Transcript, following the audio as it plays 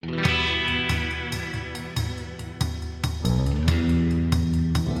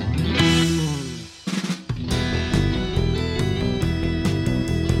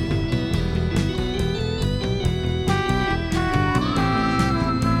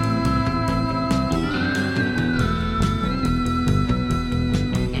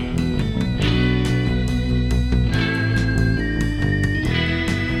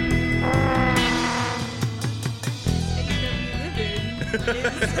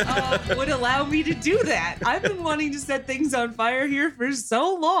would allow me to do that. I've been wanting to set things on fire here for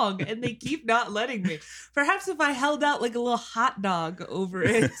so long, and they keep not letting me. Perhaps if I held out like a little hot dog over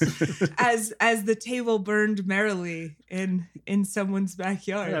it as the table burned merrily in someone's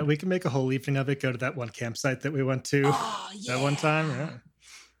backyard. Yeah, we can make a whole evening of it. Go to that one campsite that we went to that one time. Yeah.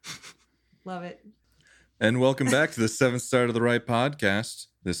 Love it. And welcome back to the 7th Star to the Right podcast.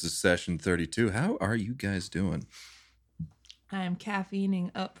 This is session 32. How are you guys doing? I am caffeining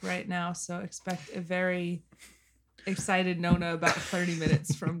up right now, so expect a very excited Nona about 30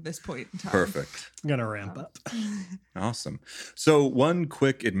 minutes from this point in time. Perfect. I'm going to ramp up. Awesome. So one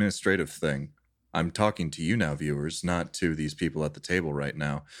quick administrative thing. I'm talking to you now, viewers, not to these people at the table right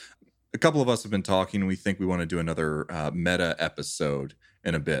now. A couple of us have been talking. We think we want to do another meta episode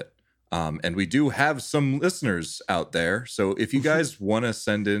in a bit. And we do have some listeners out there. So if you guys want to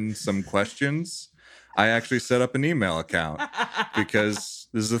send in some questions, I actually set up an email account because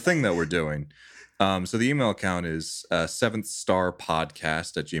this is a thing that we're doing. So the email account is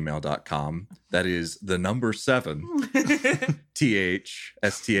 7thstarpodcast@gmail.com. That is the number 7,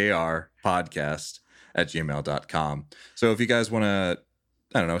 THSTAR podcast@gmail.com. So if you guys want to,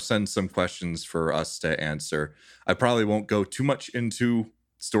 I don't know, send some questions for us to answer. I probably won't go too much into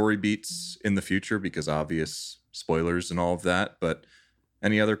story beats in the future because obvious spoilers and all of that. But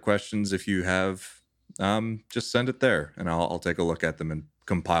any other questions, if you have, just send it there and I'll take a look at them and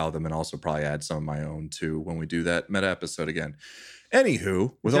compile them and also probably add some of my own too when we do that meta episode again.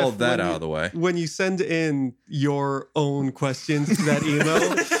 Anywho, with Jeff, all of that out of the way. When you send in your own questions to that email,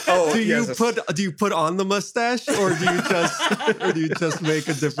 do you put on the mustache or do you just make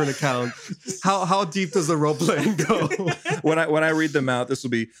a different account? How deep does the role playing go? When I read them out,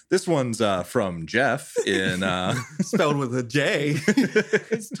 this one's from Jeff in spelled with a J.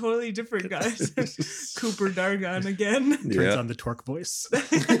 It's totally different, guys. Cooper Dargon again. Turns on the Torque voice.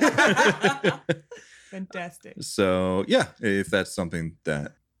 Fantastic. So yeah, if that's something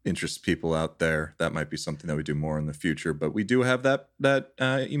that interests people out there, that might be something that we do more in the future. But we do have that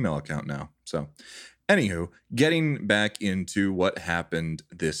email account now. So anywho, getting back into what happened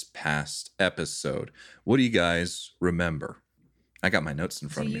this past episode. What do you guys remember? I got my notes in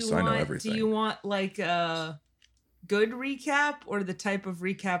front of me, so I know everything. Do you want like a good recap or the type of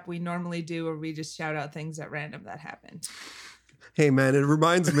recap we normally do where we just shout out things at random that happened? Hey man, it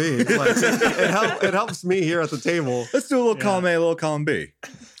reminds me. It helps me here at the table. Let's do a little column A, a little column B.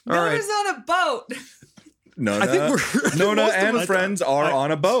 Nona's on a boat. Nona, I think Nona and friends are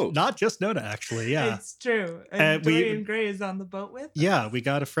on a boat. Not just Nona, actually. Yeah, it's true. And Dorian Gray is on the boat with us. Yeah, we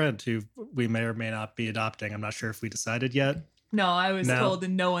got a friend who we may or may not be adopting. I'm not sure if we decided yet. No, I was told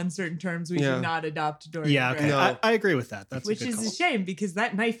in no uncertain terms we should not adopt Dorian Yeah, Gray. no. I agree with that. That's Which is a shame because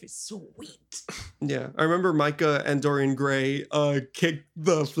that knife is sweet. Yeah, I remember Micah and Dorian Gray kicked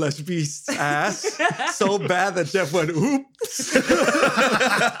the flesh beast's ass so bad that Jeff went, oops.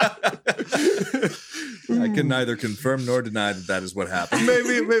 I can neither confirm nor deny that is what happened.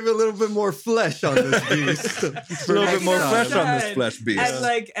 Maybe a little bit more flesh on this beast. A little bit more flesh on this flesh beast.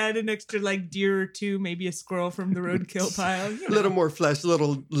 And add an extra deer or two, maybe a squirrel from the roadkill pile. A little more flesh, a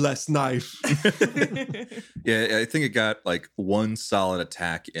little less knife. Yeah, I think it got one solid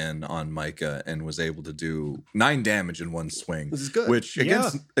attack in on Micah and was able to do 9 damage in one swing. This is good. Which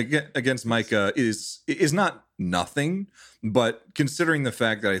against Micah is not nothing, but considering the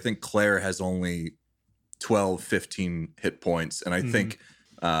fact that I think Claire has only 12, 15 hit points, and I think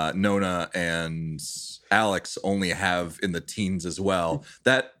Nona and Alex only have in the teens as well.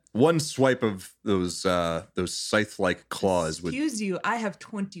 That one swipe of those scythe-like claws would... Excuse you, I have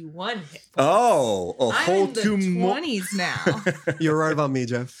 21 hit points. Oh, a whole I'm in the 2 more. 20s now. You're right about me,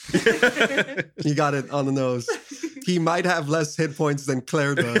 Jeff. You got it on the nose. He might have less hit points than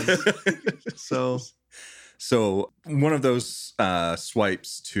Claire does. So one of those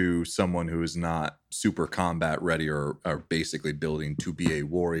swipes to someone who is not super combat ready or basically building to be a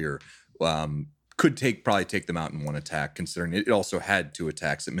warrior could probably take them out in one attack, considering it also had 2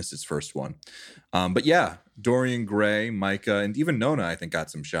 attacks. It missed its first one. But yeah, Dorian Gray, Micah, and even Nona, I think,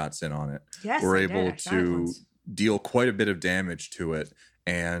 got some shots in on it. Yes, were able to deal quite a bit of damage to it,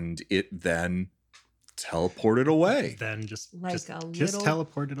 and it then teleported away. Then just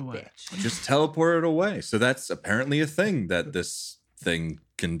teleported away. Just teleported away. So that's apparently a thing that this thing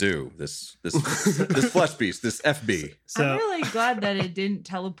can do. This flesh beast, this FB. So, I'm really glad that it didn't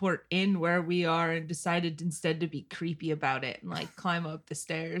teleport in where we are and decided instead to be creepy about it and climb up the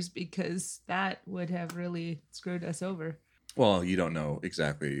stairs, because that would have really screwed us over. Well, you don't know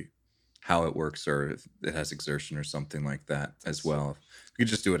exactly how it works or if it has exertion or something like that as well. If we could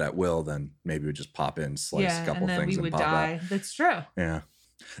just do it at will, then maybe we'd just pop in, slice a couple and then things we would and pop die. out. That's true. Yeah.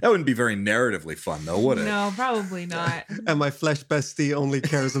 That wouldn't be very narratively fun, though, would it? No, probably not. And my flesh bestie only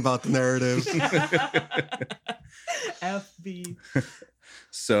cares about the narrative. FB.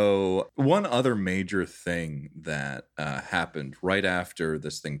 So one other major thing that happened right after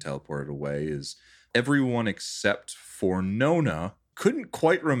this thing teleported away is everyone except for Nona couldn't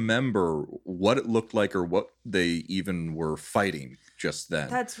quite remember what it looked like or what they even were fighting just then.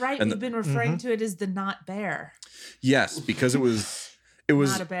 That's right. We've been referring to it as the not bear. Yes, because it was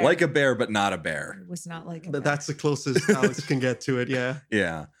like a bear, but not a bear. It was not like a But bear. that's the closest Alex can get to it, yeah.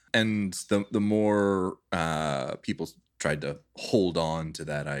 Yeah. And the more people tried to hold on to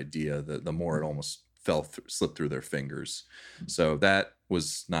that idea, the more it almost slipped through their fingers. So that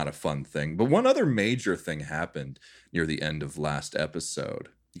was not a fun thing. But one other major thing happened near the end of last episode.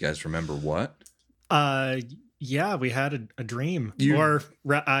 You guys remember what? Yeah, we had a dream.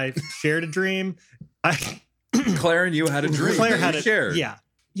 I shared a dream. Claire and you had a dream. Claire had it. Shared.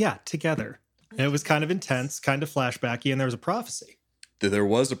 Yeah, together. And it was kind of intense, kind of flashbacky, and there was a prophecy. There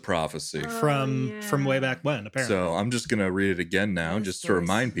was a prophecy from way back when, apparently. So I'm just going to read it again now, Yes, just to please.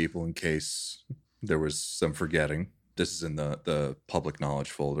 remind people in case there was some forgetting. This is in the public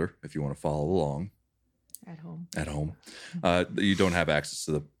knowledge folder if you want to follow along At home. You don't have access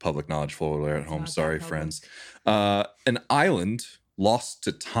to the public knowledge folder at home. not that Sorry, public. friends. An island lost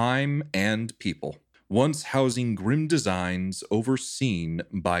to time and people, once housing grim designs overseen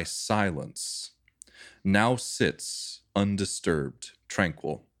by silence, now sits undisturbed,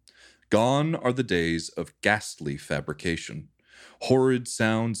 tranquil. Gone are the days of ghastly fabrication. Horrid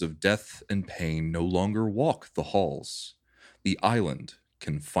sounds of death and pain no longer walk the halls. The island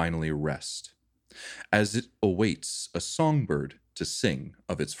can finally rest, as it awaits a songbird to sing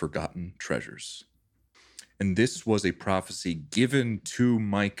of its forgotten treasures. And this was a prophecy given to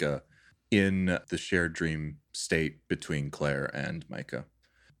Micah in the shared dream state between Claire and Micah.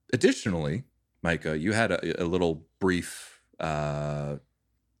 Additionally, Micah, you had a little brief flashback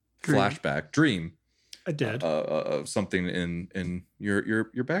dream. I did. Of something in your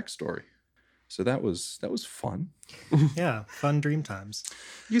backstory. So that was fun. Yeah, fun dream times.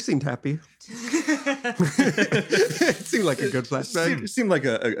 You seemed happy. It seemed like a good flashback. It seemed like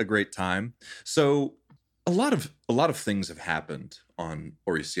a great time. So a lot of things have happened on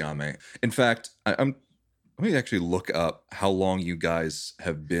Orisiame. In fact, let me actually look up how long you guys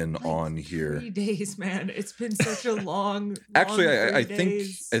have been on here. 3 days, man. It's been such a long. Actually, I 3 think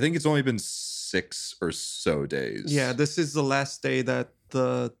days. it's only been 6 or so days. Yeah, this is the last day that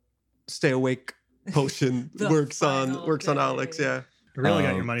the stay awake potion The works on final Alex, day. yeah. You really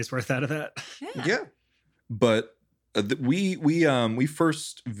got your money's worth out of that. Yeah. But we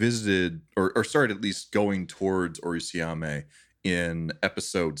first visited or started at least going towards Orisiame in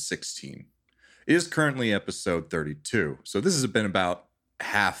episode 16. It is currently episode 32. So this has been about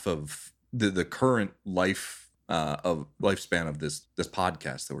half of the current lifespan of this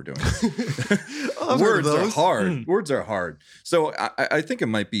podcast that we're doing. Words are hard. Words are hard. So I think it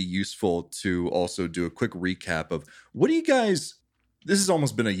might be useful to also do a quick recap of what do you guys. This has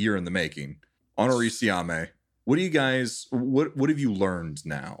almost been a year in the making on Orisiame. What do you guys? What have you learned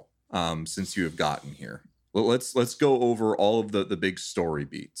now since you have gotten here? Well, let's go over all of the big story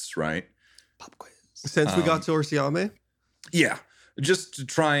beats, right? Pop quiz. Since we got to Orisiame? Yeah, just to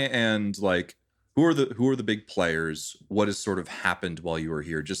try and like who are the big players? What has sort of happened while you were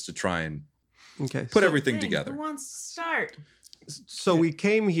here? Just to try and put everything together. Who wants to start? So we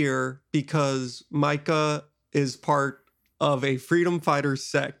came here because Micah is part of a freedom fighter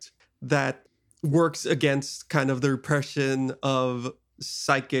sect that works against kind of the repression of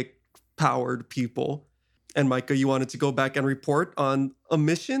psychic powered people. And Micah, you wanted to go back and report on a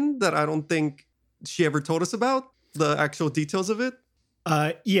mission that I don't think she ever told us about, the actual details of it.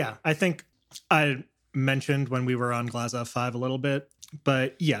 Yeah, I think I mentioned when we were on Glazov 5 a little bit.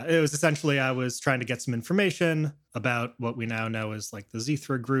 But yeah, it was essentially I was trying to get some information about what we now know as like the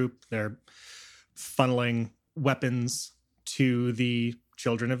Zethra group. They're funneling weapons to the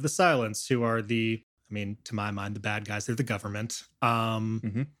Children of the Silence, who are to my mind, the bad guys. They're the government,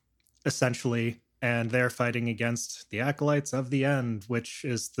 essentially. And they're fighting against the Acolytes of the End, which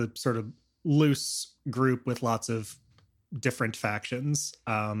is the sort of loose group with lots of different factions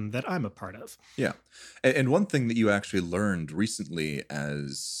that I'm a part of. Yeah. And one thing that you actually learned recently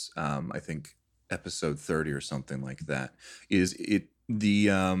as I think episode 30 or something like that is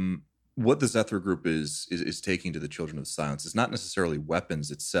what the Zethra group is taking to the Children of the Silence is not necessarily weapons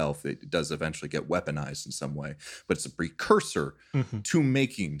itself. It does eventually get weaponized in some way, but it's a precursor to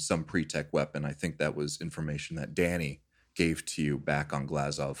making some pre-tech weapon. I think that was information that Danny gave to you back on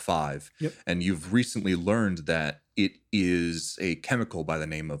Glazov 5. Yep. And you've recently learned that it is a chemical by the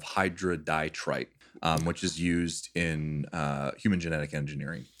name of hydroditrite, which is used in human genetic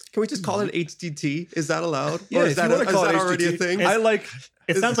engineering. Can we just call it HDT? Is that allowed? Yeah, or is that already a thing?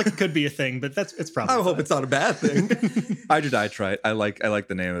 It sounds like it could be a thing, but it's probably. I hope it's not a bad thing. Hydroditrite. I like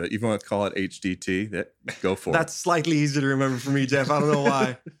the name of it. If you want to call it HDT, go for it. That's slightly easier to remember for me, Jeff. I don't know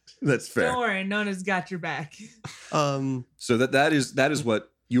why. That's fair. Don't worry, Nona's got your back. So that is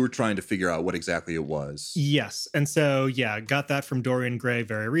what you were trying to figure out what exactly it was. Yes. And so, got that from Dorian Gray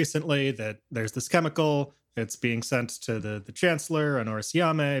very recently, that there's this chemical. It's being sent to the Chancellor and Horace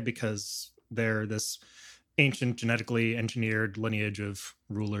Yame because they're this ancient genetically engineered lineage of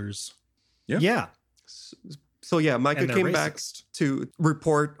rulers. Yeah. So Micah came back to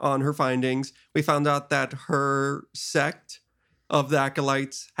report on her findings. We found out that her sect of the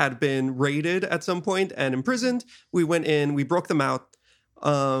Acolytes had been raided at some point and imprisoned. We went in, we broke them out,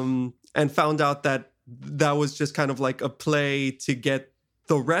 and found out that was just kind of like a play to get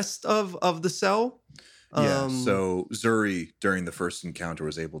the rest of the cell. So Zuri, during the first encounter,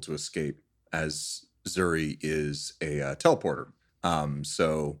 was able to escape, as Zuri is a teleporter.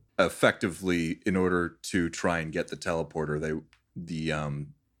 So effectively, in order to try and get the teleporter,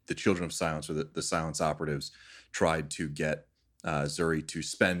 the Children of Silence, or the Silence operatives, tried to get Zuri to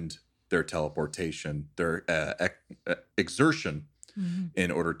spend their teleportation, their exertion,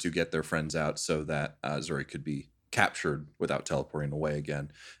 in order to get their friends out, so that Zuri could be captured without teleporting away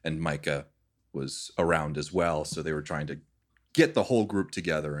again. And Micah was around as well, so they were trying to get the whole group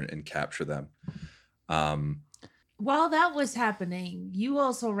together and capture them. While that was happening, you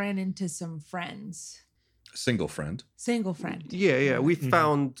also ran into some friends. Single friend. Yeah. We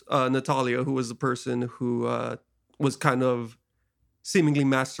found Natalia, who was the person who was kind of seemingly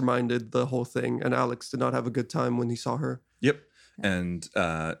masterminded the whole thing, and Alex did not have a good time when he saw her. Yep. And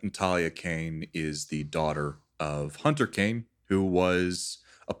Natalia Kane is the daughter of Hunter Kane, who was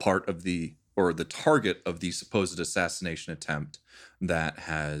a part of the target of the supposed assassination attempt that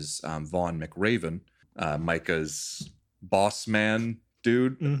has Vaughn McRaven, Micah's boss man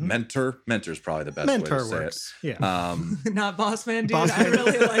dude, mentor's probably the best way to say works. it. Yeah. Not boss man dude. I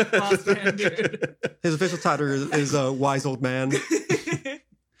really like boss man dude. His official title is wise old man.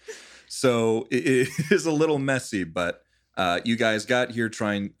 So it is a little messy, but you guys got here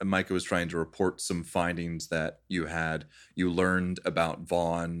Micah was trying to report some findings that you had. You learned about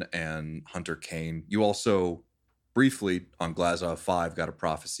Vaughn and Hunter Kane. You also briefly on Glazov 5 got a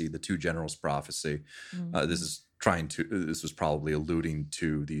prophecy, the Two Generals prophecy. This was probably alluding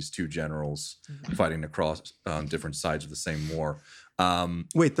to these two generals fighting across on different sides of the same war.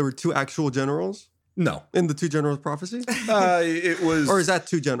 Wait, there were two actual generals? No. In the Two Generals prophecy? It was... Or is that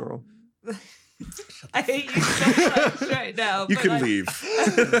two general? I hate you so much right now. You can leave.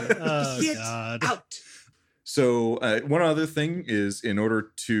 Oh, Get God. out. So one other thing is, in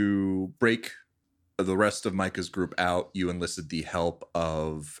order to break the rest of Micah's group out, you enlisted the help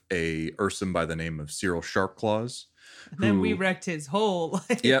of a Urson by the name of Cyril Sharpclaws. And then we wrecked his whole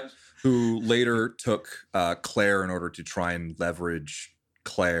life. Yep. Who later took Claire in order to try and leverage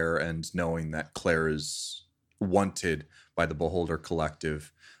Claire, and knowing that Claire is wanted by the Beholder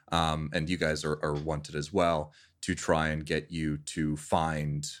Collective, and you guys are wanted as well, to try and get you to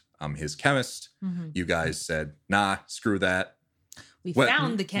find his chemist. You guys said, nah, screw that. We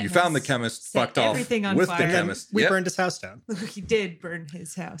found the chemist. You found the chemist, fucked off with fire. the chemist. We burned his house down. He did burn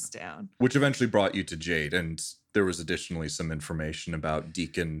his house down. Which eventually brought you to Jade. And there was additionally some information about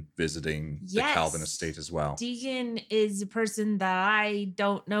Deacon visiting the Calvin estate as well. Deacon is a person that I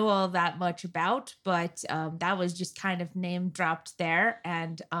don't know all that much about, but that was just kind of name dropped there.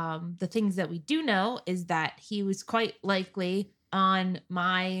 And the things that we do know is that he was quite likely on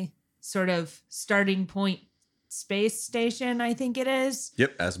my sort of starting point space station, I think it is.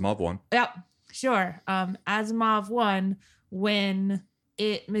 Yep, Asimov 1. Yep, sure. Asimov 1, when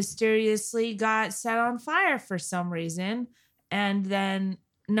it mysteriously got set on fire for some reason, and then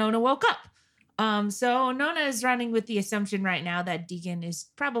Nona woke up. So Nona is running with the assumption right now that Deacon is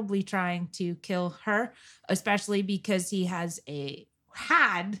probably trying to kill her, especially because he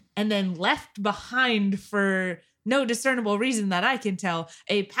had and then left behind for no discernible reason that I can tell,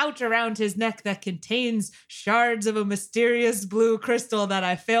 a pouch around his neck that contains shards of a mysterious blue crystal that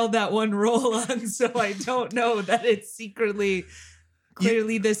I failed that one roll on, so I don't know that it's secretly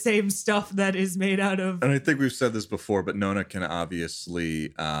clearly the same stuff that is made out of. And I think we've said this before, but Nona can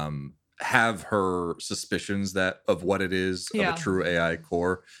obviously have her suspicions of what it is of a true AI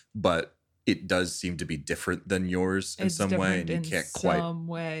core, but it does seem to be different than yours in some way, and you can't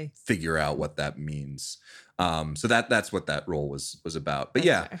quite figure out what that means. So that's what that role was about. But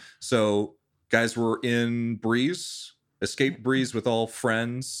so guys were in Breeze, escaped Breeze with all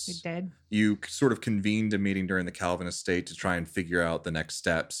friends. You're dead. You sort of convened a meeting during the Calvin estate to try and figure out the next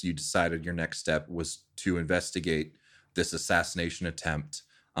steps. You decided your next step was to investigate this assassination attempt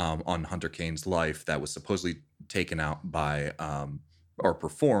on Hunter Kane's life that was supposedly taken out by or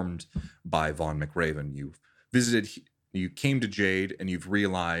performed by Vaughn McRaven. You came to Jade and you've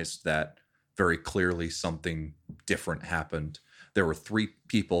realized that very clearly something different happened. There were 3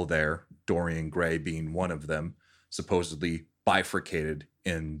 people there, Dorian Gray being one of them, supposedly bifurcated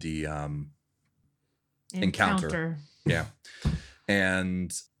in the encounter. Yeah.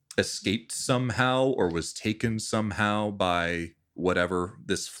 And escaped somehow or was taken somehow by whatever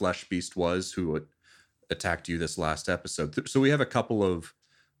this flesh beast was who attacked you this last episode. So we have a couple of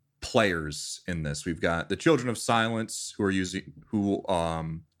players in this. We've got the Children of Silence who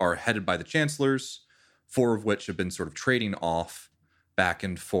are headed by the Chancellors, 4 of which have been sort of trading off back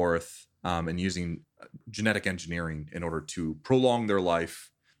and forth and using genetic engineering in order to prolong their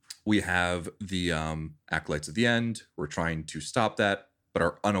life. We have the Acolytes of the End. We're trying to stop that, but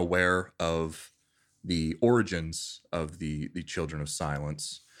are unaware of the origins of the Children of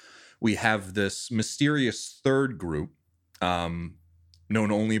Silence. We have this mysterious third group, known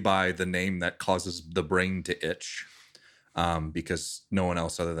only by the name that causes the brain to itch, because no one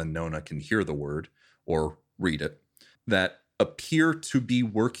else other than Nona can hear the word or read it, that appear to be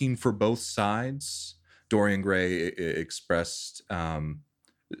working for both sides. Dorian Gray expressed,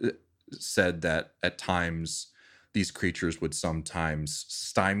 said that at times these creatures would sometimes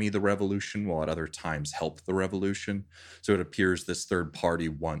stymie the revolution while at other times help the revolution. So it appears this third party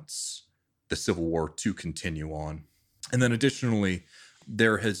wants the Civil War to continue on. And then additionally,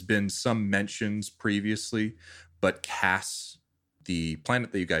 there has been some mentions previously, but Cass, the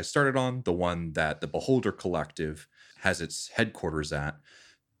planet that you guys started on, the one that the Beholder Collective has its headquarters at,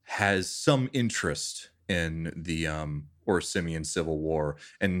 has some interest in the Orsimian Civil War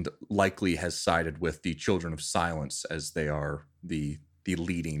and likely has sided with the Children of Silence as they are the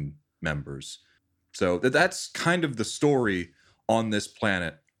leading members. So that's kind of the story on this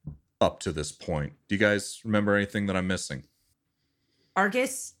planet up to this point. Do you guys remember anything that I'm missing?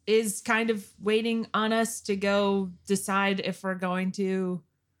 Argus is kind of waiting on us to go decide if we're going to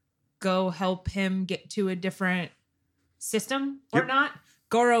go help him get to a different system or not.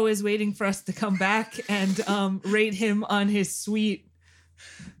 Goro is waiting for us to come back and rate him on his sweet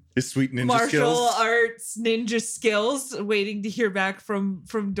ninja martial skills. arts ninja skills, waiting to hear back from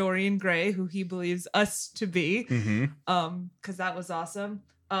Dorian Gray, who he believes us to be. Because that was awesome.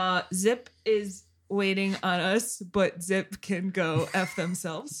 Zip is waiting on us, but Zip can go F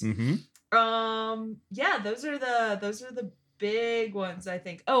themselves. Yeah, those are the big ones, I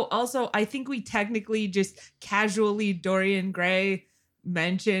think. Oh, also, I think we technically just casually Dorian Gray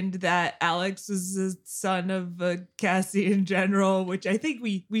mentioned that Alex was the son of a Cassian general, which I think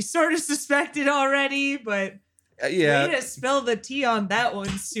we sort of suspected already, but way to spill the tea on that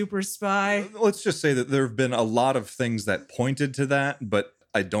one, super spy. Let's just say that there have been a lot of things that pointed to that, but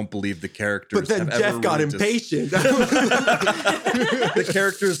I don't believe the characters. But then Jeff got impatient. The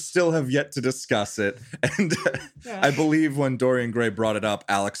characters still have yet to discuss it, and I believe when Dorian Gray brought it up,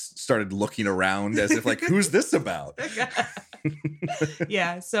 Alex started looking around as if like, "Who's this about?"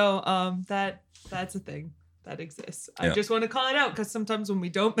 Yeah, so that's a thing that exists. I just want to call it out because sometimes when we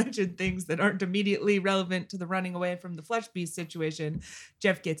don't mention things that aren't immediately relevant to the running away from the flesh beast situation,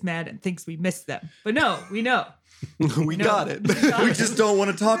 Jeff gets mad and thinks we missed them. But no, we know. We got it. We just don't want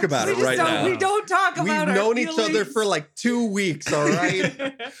to talk about it right now. We don't talk about it. We've known each other for like 2 weeks, all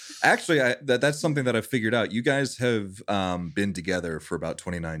right? Actually, that's something that I've figured out. You guys have been together for about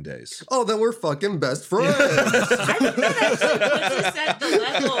 29 days. Oh, then we're fucking best friends. I think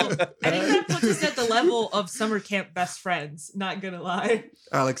that puts us at the level of summer camp best friends. Not gonna lie.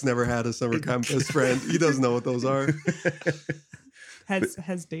 Alex never had a summer camp best friend. He doesn't know what those are.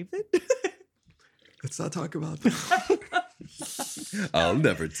 Has David? Let's not talk about that. I'll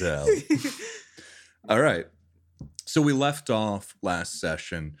never tell. All right. So we left off last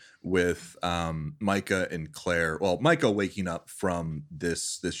session with Micah and Claire. Well, Micah waking up from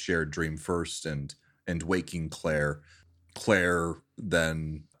this shared dream first and waking Claire. Claire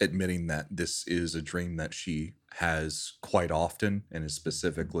then admitting that this is a dream that she has quite often, and is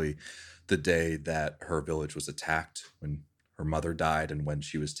specifically the day that her village was attacked, when her mother died and when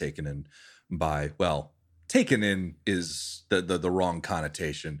she was taken in by, well, taken in is the wrong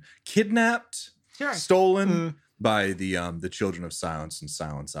connotation. Kidnapped, stolen by the Children of Silence and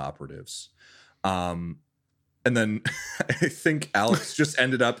Silence operatives. And then I think Alex just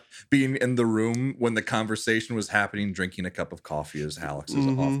ended up being in the room when the conversation was happening, drinking a cup of coffee, as Alex is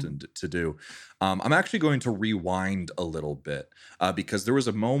often to do. I'm actually going to rewind a little bit because there was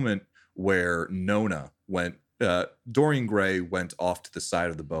a moment where Nona went, Dorian Gray went off to the side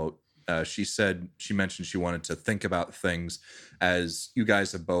of the boat. She mentioned she wanted to think about things, as you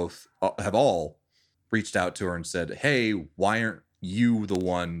guys have all reached out to her and said, hey, why aren't you the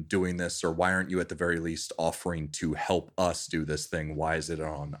one doing this, or why aren't you at the very least offering to help us do this thing? Why is it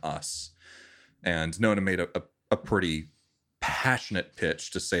on us? And Nona made a pretty passionate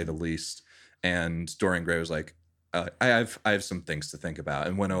pitch, to say the least. And Dorian Gray was like, I have some things to think about,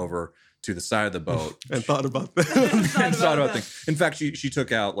 and went over to the side of the boat and thought about that. thought about things. In fact, she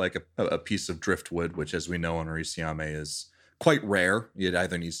took out like a piece of driftwood, which, as we know on Orisiame, is quite rare. It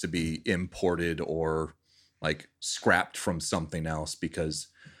either needs to be imported or like scrapped from something else, because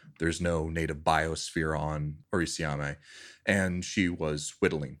there's no native biosphere on Orisiame. And she was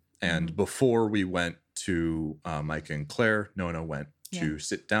whittling. And before we went to Micah and Claire, Nona went to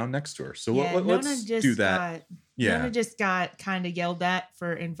sit down next to her. So let's do that. Nona just got kind of yelled at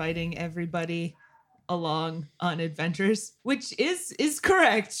for inviting everybody along on adventures, which is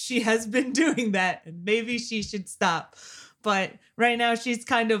correct. She has been doing that, and maybe she should stop. But right now she's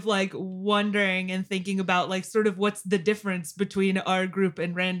kind of like wondering and thinking about like sort of what's the difference between our group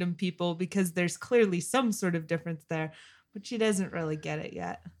and random people, because there's clearly some sort of difference there, but she doesn't really get it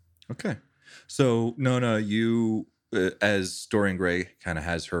yet. Okay. So Nona, you, as Dorian Gray kind of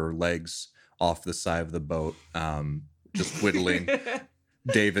has her legs off the side of the boat, just whittling,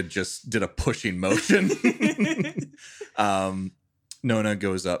 David just did a pushing motion. Nona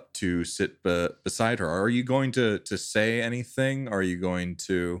goes up to sit beside her. Are you going to say anything? Are you going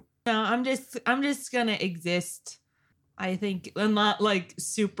to? No, I'm just gonna exist. I think I'm not like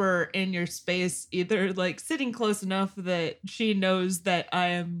super in your space either. Like sitting close enough that she knows that I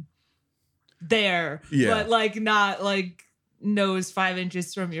am there, but like not like nose 5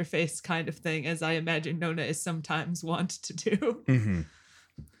 inches from your face kind of thing, as I imagine Nona is sometimes wont to do. Mm-hmm.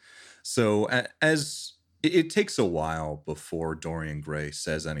 So as it takes a while before Dorian Gray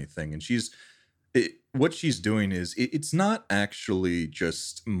says anything, and what she's doing is it's not actually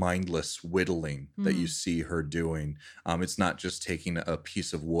just mindless whittling that you see her doing. It's not just taking a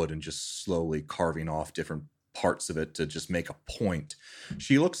piece of wood and just slowly carving off different parts of it to just make a point.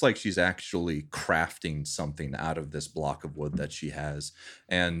 She looks like she's actually crafting something out of this block of wood that she has,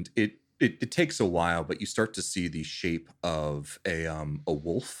 and it takes a while, but you start to see the shape of a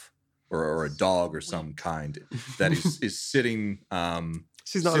wolf or a dog or some kind that is sitting.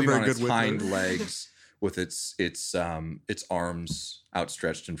 She's not sitting a very on good its hind whittler. legs with its arms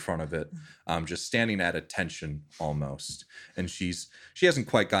outstretched in front of it, just standing at attention almost. And she hasn't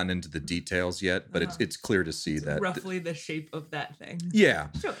quite gotten into the details yet, but it's clear to see that roughly the shape of that thing. Yeah.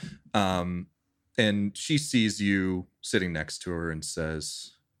 Sure. And she sees you sitting next to her and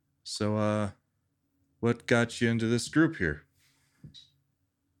says, "So, what got you into this group here?"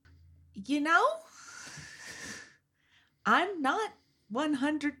 You know, I'm not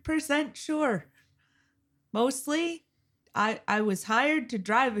 100% sure. Mostly, I was hired to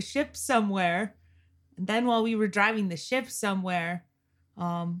drive a ship somewhere. And then while we were driving the ship somewhere,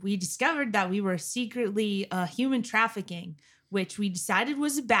 we discovered that we were secretly human trafficking, which we decided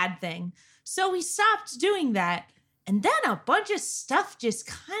was a bad thing. So we stopped doing that. And then a bunch of stuff just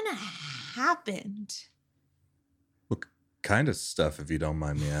kind of happened. What kind of stuff, if you don't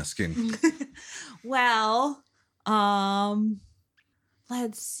mind me asking? Well,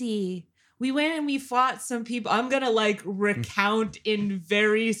 let's see. We went and we fought some people. I'm going to like recount in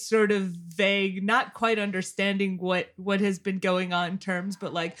very sort of vague, not quite understanding what has been going on terms,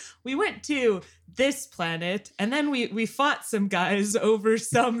 but like we went to this planet and then we fought some guys over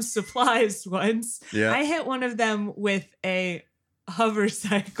some supplies once. Yeah. I hit one of them with a hover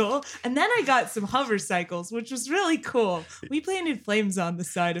cycle, and then I got some hover cycles, which was really cool. We painted flames on the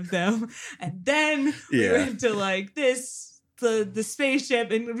side of them, and then we went to like the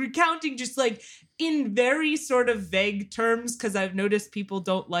spaceship, and recounting just like in very sort of vague terms, because I've noticed people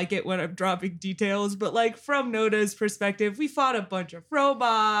don't like it when I'm dropping details, but like from Nona's perspective, we fought a bunch of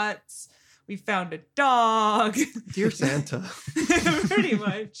robots, we found a dog. Dear Santa. Pretty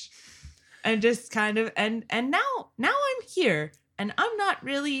much. And just kind of and now I'm here, and I'm not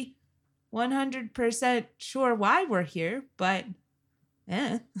really 100% sure why we're here, but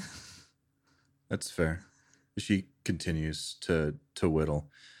That's fair. She continues to whittle.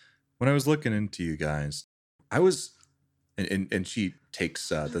 When I was looking into you guys, I was, and she takes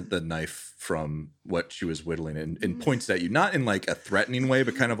the knife from what she was whittling and points at you, not in like a threatening way,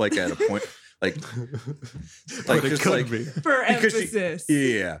 but kind of like at a point, Like, But it just could like, be. For because emphasis.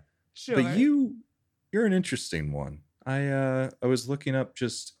 yeah. Sure. But you're an interesting one. I was looking up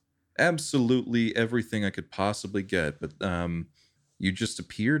just absolutely everything I could possibly get, but you just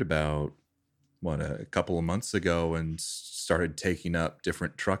appeared about a couple of months ago and started taking up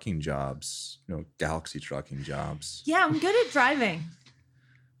different trucking jobs, Galaxy trucking jobs. Yeah, I'm good at driving.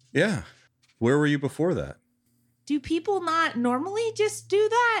 Yeah. Where were you before that? Do people not normally just do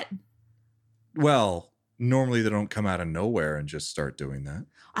that? Well, normally they don't come out of nowhere and just start doing that.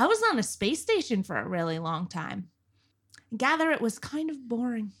 I was on a space station for a really long time. I gather it was kind of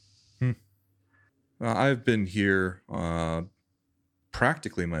boring. Well, I've been here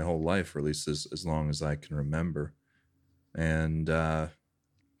practically my whole life, or at least as long as I can remember. And, I'm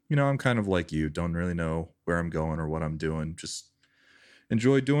kind of like you. Don't really know where I'm going or what I'm doing. Just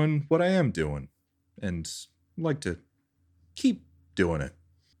enjoy doing what I am doing and like to keep doing it.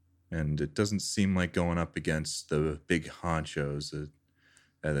 And it doesn't seem like going up against the big honchos.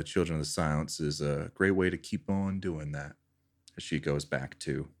 The Children of the Silence is a great way to keep on doing that. As she goes back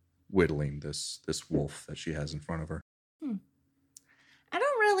to whittling this wolf that she has in front of her. I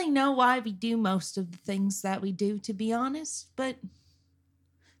don't really know why we do most of the things that we do, to be honest, but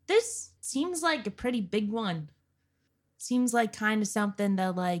this seems like a pretty big one. Seems like kind of something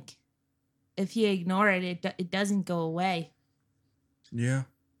that, like, if you ignore it, it doesn't go away. Yeah.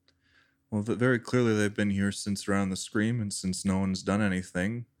 Well, very clearly they've been here since around the Scream, and since no one's done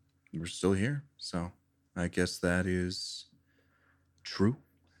anything, we're still here. So I guess that is true,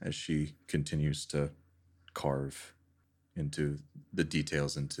 as she continues to carve into the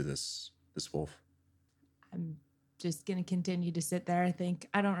details into this wolf. I'm just going to continue to sit there, I think.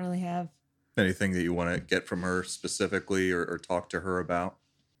 I don't really have anything that you want to get from her specifically or talk to her about.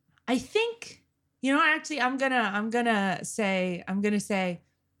 I think, actually I'm gonna say,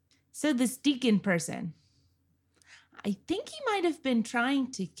 so this Deacon person, I think he might have been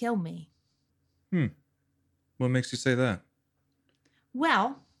trying to kill me. What makes you say that?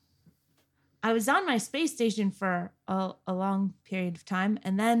 Well, I was on my space station for a long period of time,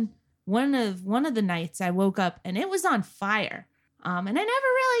 and then one of the nights I woke up and it was on fire. And I never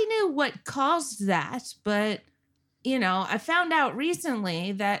really knew what caused that, but I found out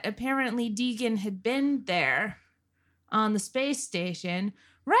recently that apparently Deacon had been there on the space station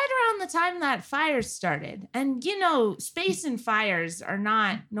right around the time that fire started. And space and fires are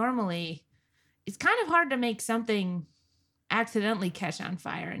not normally, it's kind of hard to make something accidentally catch on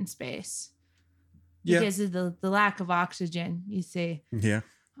fire in space. Because of the lack of oxygen, you see. Yeah.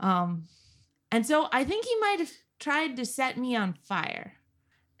 And so I think he might have tried to set me on fire.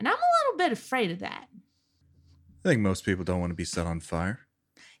 And I'm a little bit afraid of that. I think most people don't want to be set on fire.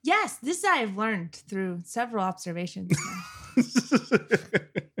 Yes, this I have learned through several observations.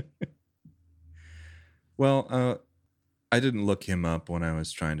 Well, I didn't look him up when I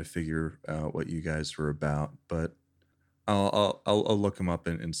was trying to figure out what you guys were about, but I'll look him up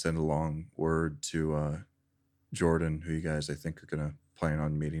and send along word to Jordan, who you guys I think are gonna plan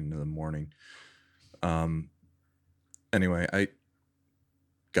on meeting in the morning. Anyway, I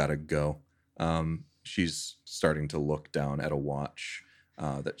gotta go. She's starting to look down at a watch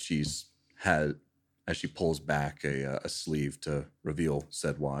that she's had as she pulls back a sleeve to reveal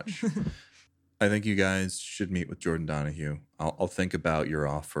said watch. I think you guys should meet with Jordan Donahue. I'll think about your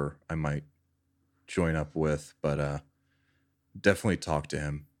offer. I might join up with, but definitely talk to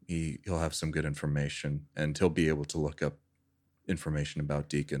him. He'll have some good information, and he'll be able to look up information about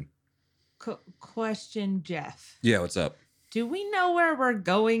Deacon. Question, Jeff. Yeah, what's up? Do we know where we're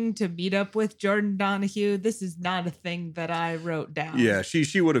going to meet up with Jordan Donahue? This is not a thing that I wrote down. Yeah,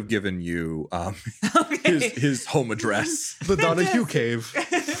 she would have given you his home address. The Donahue Cave.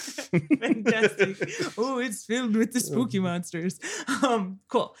 Fantastic. Oh, it's filled with the spooky monsters.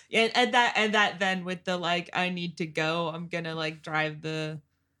 Cool. And that then with the I need to go, I'm gonna drive the.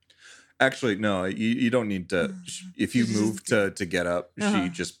 Actually, no, you don't need to. If you move to get up, she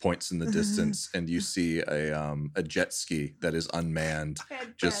just points in the distance, and you see a jet ski that is unmanned.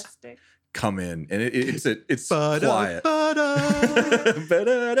 Fantastic. Just come in, and it's quiet.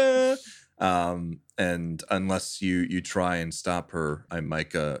 And unless you try and stop her,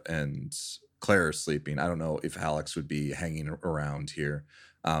 Micah and Claire are sleeping. I don't know if Alex would be hanging around here.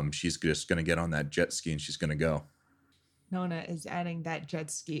 She's just going to get on that jet ski and she's going to go. Nona is adding that jet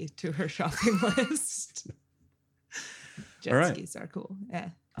ski to her shopping list. Jet skis are cool. Yeah.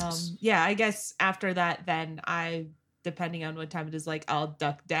 Yeah, I guess after that, then depending on what time it is, I'll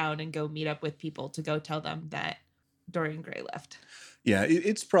duck down and go meet up with people to go tell them that Dorian Gray left. Yeah,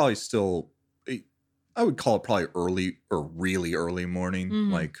 it's probably still I would call it probably early or really early morning,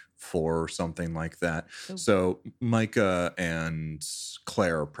 like 4 or something like that. So Micah and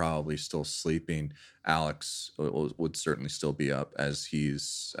Claire are probably still sleeping. Alex would certainly still be up, as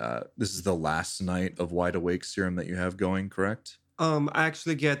he's this is the last night of Wide Awake serum that you have going, correct? I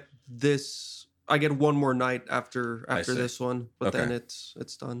actually get this. I get one more night after this one, but then it's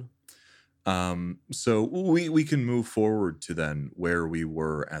done. So we can move forward to then where we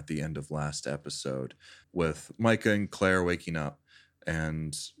were at the end of last episode with Micah and Claire waking up,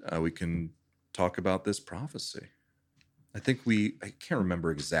 and we can talk about this prophecy. I can't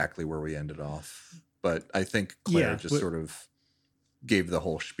remember exactly where we ended off, but I think Claire sort of gave the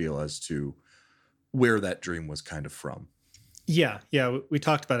whole spiel as to where that dream was kind of from. Yeah, we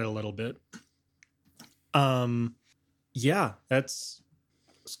talked about it a little bit.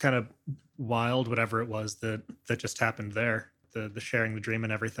 It's kind of wild, whatever it was that just happened there, the sharing the dream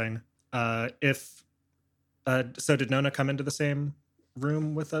and everything. So did Nona come into the same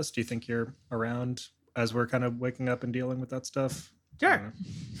room with us? Do you think you're around as we're kind of waking up and dealing with that stuff? Sure.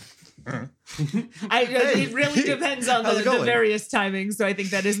 It really depends on the various timings, so I think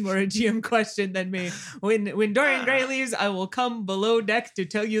that is more a GM question than me. When Dorian Gray leaves, I will come below deck to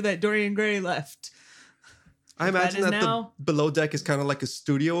tell you that Dorian Gray left. I imagine that the below deck is kind of like a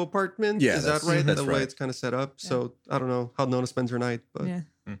studio apartment. Yeah, is that right? That's the way it's kind of set up. Yeah. So I don't know how Nona spends her night, but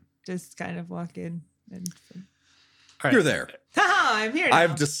just kind of walk in and. Right. You're there. Haha, I'm here now.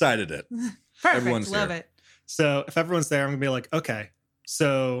 I've decided it. Perfect. Everyone's love here. It. So if everyone's there, I'm gonna be like, okay.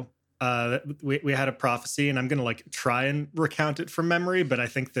 So we had a prophecy, and I'm gonna like try and recount it from memory, but I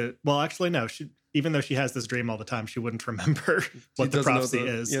think that actually no, even though she has this dream all the time, she wouldn't remember what the prophecy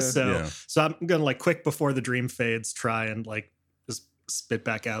is. Yeah. So I'm gonna like quick before the dream fades, try and like just spit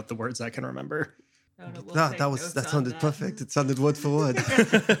back out the words I can remember. That sounded perfect. It sounded word for word.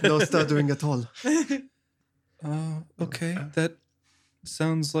 No stuttering at all. Okay. That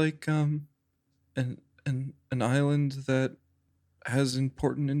sounds like an island that has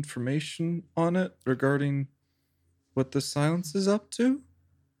important information on it regarding what the silence is up to.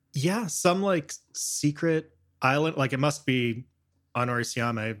 Yeah, some like secret island. Like it must be on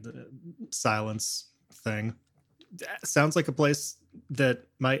Orisiame, the silence thing. Sounds like a place that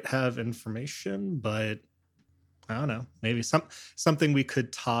might have information, but I don't know. Maybe something we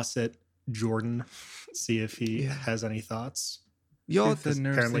could toss at Jordan, see if he has any thoughts.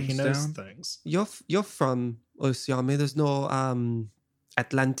 Apparently he knows things. You're from Orisiame. There's no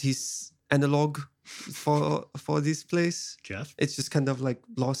Atlantis analog for this place, Jeff. It's just kind of like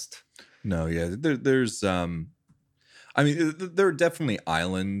lost. No, there's I mean, there are definitely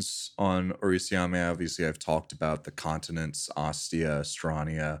islands on Orisiame. Obviously, I've talked about the continents: Ostia,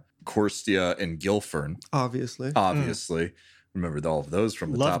 Astrania, Corstia, and Gilfern. Obviously. Remembered all of those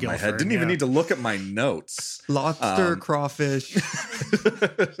from the top of my head. Didn't even need to look at my notes. Lobster, crawfish,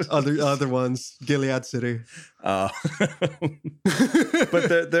 other ones. Gilead City. But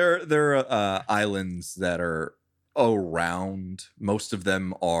there are islands that are around. Most of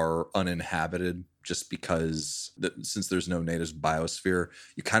them are uninhabited, just because since there's no native biosphere,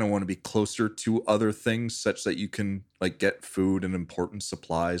 you kind of want to be closer to other things, such that you can like get food and important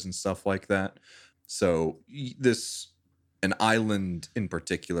supplies and stuff like that. So an island in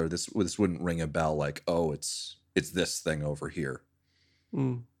particular, this wouldn't ring a bell like, oh, it's this thing over here.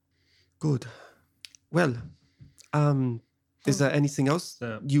 Good. Well, is there anything else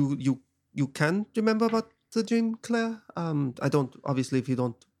you can remember about the dream, Claire? I don't. Obviously, if you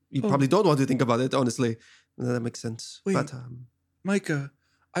don't, you probably don't want to think about it. Honestly, that makes sense. Wait, but Micah,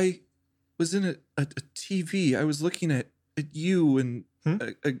 I was in a TV. I was looking at you and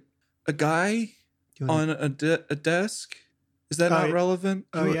a guy on a desk. Is that not relevant?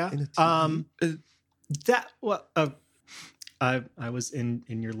 Oh yeah. I was in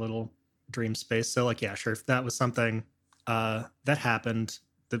your little dream space. So like, yeah, sure. If that was something that happened,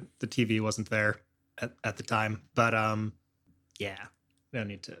 the TV wasn't there at the time. But yeah, don't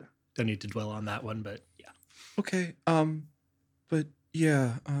need to dwell on that one. But yeah. Okay. But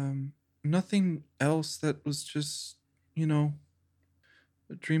yeah. Nothing else. That was just a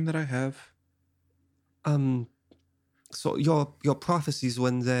dream that I have. So your prophecies,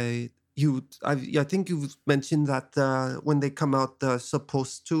 when I think you mentioned that when they come out, they're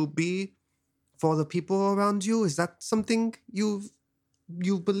supposed to be for the people around you. Is that something you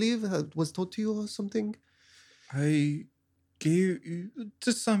believe was told to you or something? I gave,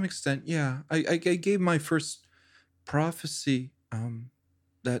 to some extent, yeah. I gave my first prophecy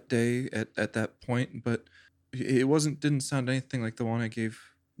that day at that point, but it didn't sound anything like the one I gave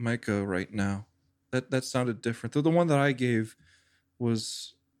Micah right now. That sounded different. The one that I gave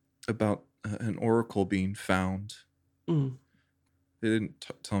was about an oracle being found. Mm. They didn't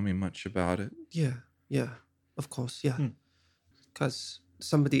tell me much about it. Yeah, of course, yeah. Because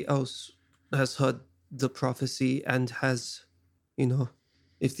somebody else has heard the prophecy and has,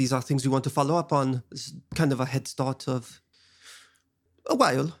 if these are things we want to follow up on, it's kind of a head start of a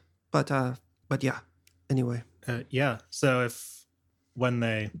while. But yeah, anyway. Yeah, so if when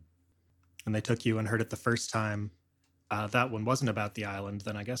they took you and heard it the first time, that one wasn't about the island,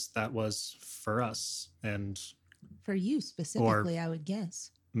 then I guess that was for us and For you specifically, I would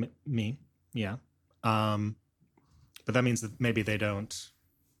guess. me, yeah. But that means that maybe they don't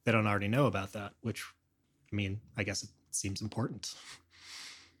already know about that, which, I mean, I guess it seems important.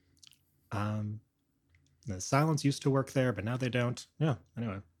 The silence used to work there, but now they don't. Yeah,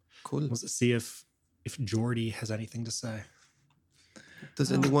 anyway. Cool. Let's see if Jordy has anything to say.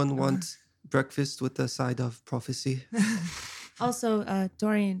 Does anyone want breakfast with a side of prophecy? Also,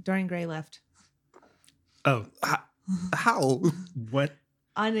 Dorian Gray left Oh, How? what?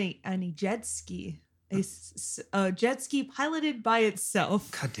 on a jet ski. A jet ski piloted by itself.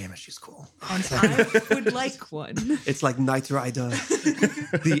 God damn it, she's cool. And I would like one. It's like Knight Rider,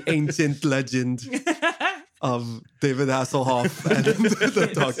 the ancient legend of David Hasselhoff and the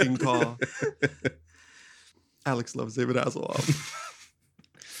talking car. Alex loves David Hasselhoff.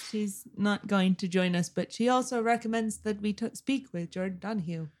 She's not going to join us, but she also recommends that we speak with Jordan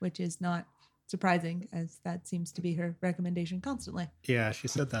Donahue, which is not surprising, as that seems to be her recommendation constantly. Yeah, she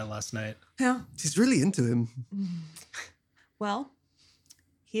said that last night. Yeah. She's really into him. Well,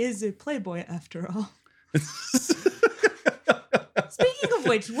 he is a playboy after all. Speaking of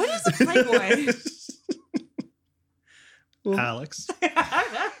which, what is a playboy? Alex.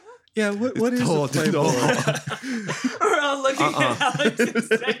 Yeah, what is Oh, a playboy? no. We're all looking at Alex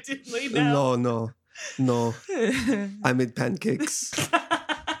excitedly now. No. I made pancakes.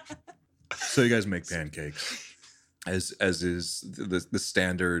 So you guys make pancakes, as is the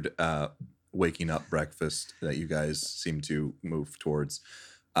standard waking up breakfast that you guys seem to move towards.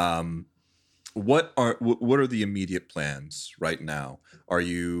 What are the immediate plans right now? Are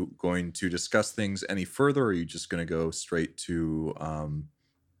you going to discuss things any further, or are you just going to go straight to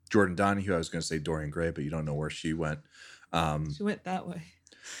Jordan Donahue? I was going to say Dorian Gray, but you don't know where she went. She went that way.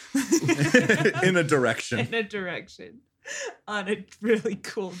 In a direction. In a direction. On a really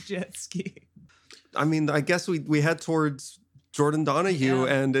cool jet ski. I mean, I guess we head towards Jordan Donahue,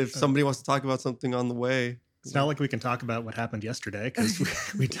 Yeah. and if somebody wants to talk about something on the way, It's not like we can talk about what happened yesterday because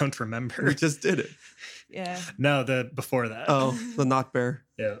we don't remember. we just did it. Yeah. No, the before that. Oh, the not bear.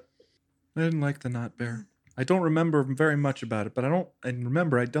 Yeah. I didn't like the Not Bear. I don't remember very much about it, but I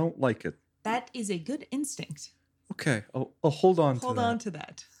don't like it. That is a good instinct. Okay, I'll hold on to that. Hold on to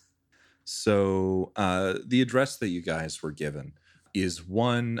that. So the address that you guys were given is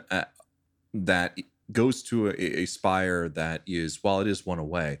one that goes to a spire that is, while it is one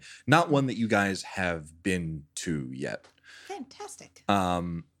away, not one that you guys have been to yet. Fantastic.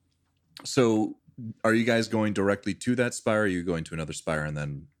 So are you guys going directly to that spire, or are you going to another spire and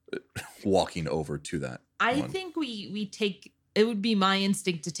then walking over to that I one? think we take, it would be my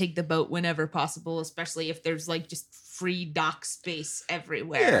instinct to take the boat whenever possible, especially if there's like just free dock space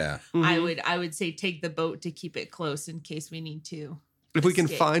everywhere. Yeah. I would say take the boat to keep it close in case we need to. If we can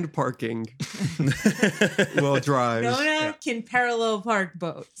escape. find parking, we'll drive. Nona can parallel park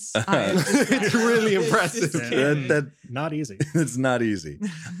boats. It's really impressive. that Not easy. it's not easy.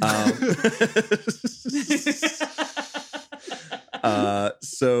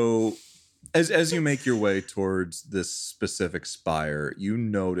 So as you make your way towards this specific spire, you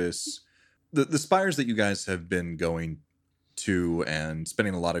notice the spires that you guys have been going to and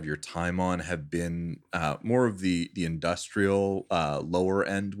spending a lot of your time on have been more of the industrial lower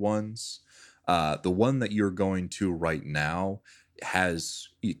end ones. The one that you're going to right now has,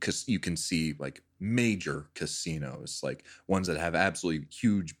 because you can see like major casinos, like ones that have absolutely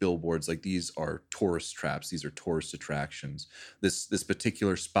huge billboards. Like these are tourist traps, these are tourist attractions. This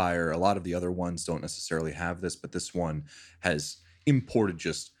particular spire, a lot of the other ones don't necessarily have this, but this one has imported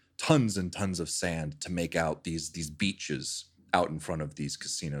just tons and tons of sand to make out these beaches out in front of these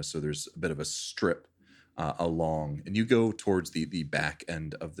casinos. So there's a bit of a strip along, and you go towards the back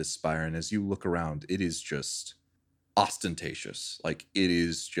end of this spire, and as you look around, it is just ostentatious. Like it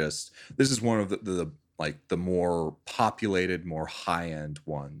is just, this is one of the more populated, more high-end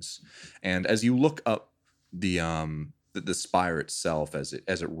ones. And as you look up the spire itself, as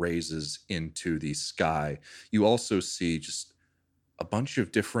it raises into the sky, you also see just a bunch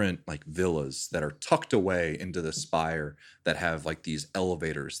of different like villas that are tucked away into the spire that have like these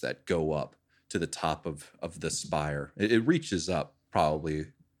elevators that go up to the top of the spire. It reaches up probably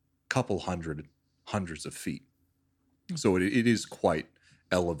couple hundreds of feet. So it is quite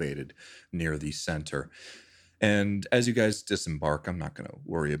elevated near the center. And as you guys disembark, I'm not going to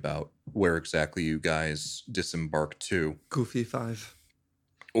worry about where exactly you guys disembark to. Goofy 5.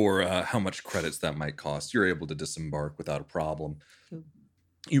 Or how much credits that might cost. You're able to disembark without a problem.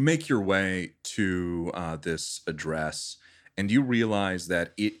 You make your way to this address, and you realize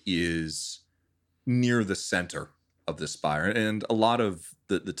that it is near the center of the spire. And a lot of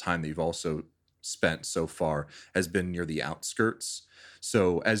the time that you've also spent so far has been near the outskirts.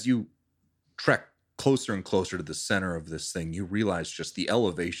 So as you trek closer and closer to the center of this thing, you realize just the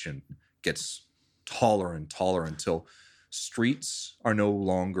elevation gets taller and taller until streets are no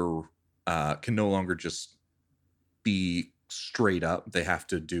longer can no longer just be straight up. They have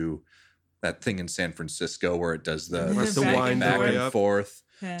to do that thing in San Francisco where it does the wind back and forth.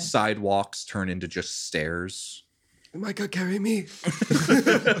 Yeah. Sidewalks turn into just stairs. Micah, carry me.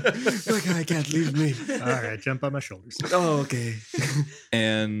 Micah, I can't leave me. All right, jump on my shoulders. Oh, okay.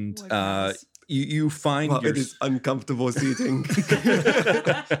 And Oh my gosh. you find Well, it is uncomfortable seating.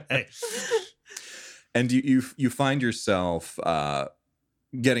 Hey, and you find yourself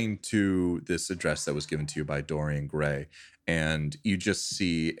getting to this address that was given to you by Dorian Gray, and you just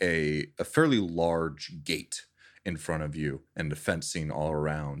see a fairly large gate in front of you and the fencing all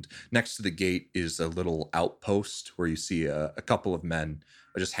around. Next to the gate is a little outpost where you see a couple of men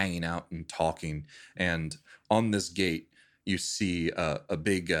just hanging out and talking. And on this gate, you see a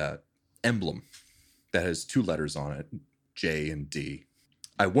big emblem that has 2 letters on it, J and D.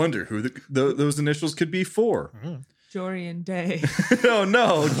 I wonder who those initials could be for. Jorian Day. Oh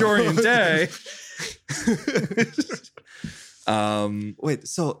no, Dorian Day. Wait,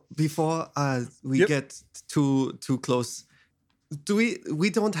 so before we Yep. get too close, do we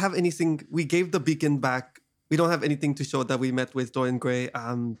don't have anything? We gave the beacon back. We don't have anything to show that we met with Dorian Gray.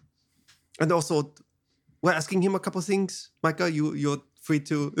 And also, we're asking him a couple things. Micah, you're free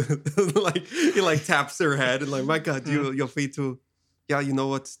to he taps her head and Micah, you're free to. Yeah, you know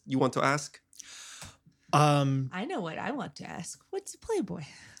what you want to ask. I know what I want to ask. What's a Playboy?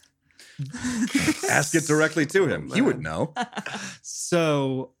 Ask it directly to him. He would know.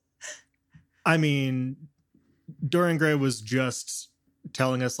 so, I mean, Dorian Gray was just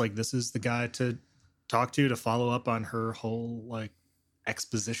telling us this is the guy to talk to follow up on her whole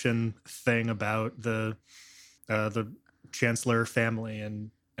exposition thing about the Chancellor family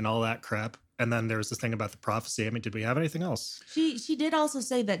and all that crap. And then there was this thing about the prophecy. I mean, did we have anything else? She did also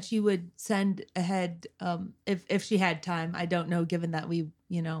say that she would send ahead if she had time. I don't know, given that we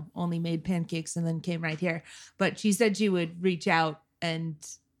only made pancakes and then came right here. But she said she would reach out, and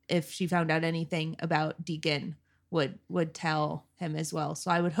if she found out anything about Deacon, would tell him as well.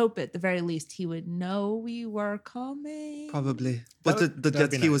 So I would hope at the very least he would know we were coming. Probably. But the jet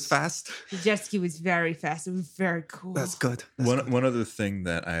that'd be ski was nice. fast. The jet ski was very fast. It was very cool. That's good. That's good. One other thing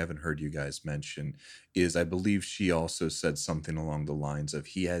that I haven't heard you guys mention is I believe she also said something along the lines of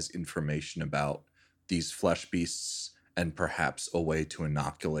he has information about these flesh beasts and perhaps a way to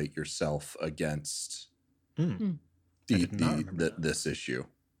inoculate yourself against I did not remember that. this issue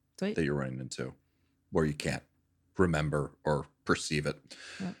Sweet. that you're running into where you can't remember or perceive it.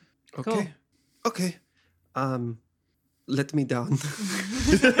 Okay. Cool. Okay. Let me down.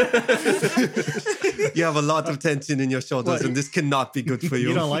 You have a lot of tension in your shoulders, What? and this cannot be good for you.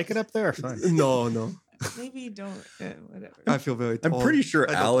 You don't like it up there? Fine. No. Maybe don't. Whatever. I feel very I'm tall. pretty sure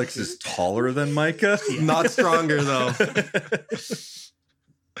I don't Alex like is taller than Micah. Not stronger, though.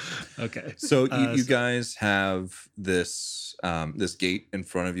 Okay. So you So- guys have this this gate in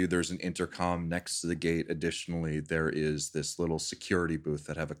front of you. There's an intercom next to the gate. Additionally, there is this little security booth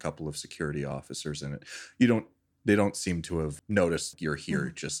that have a couple of security officers in it. They don't seem to have noticed you're here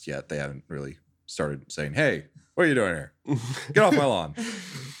just yet. They haven't really started saying, "Hey, what are you doing here? Get off my lawn."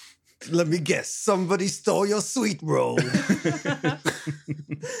 Let me guess. Somebody stole your sweet roll.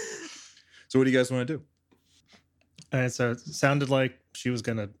 So what do you guys want to do? And so it sounded like she was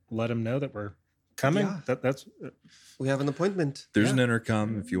going to let him know that we're coming. Yeah. That's We have an appointment. There's Yeah. an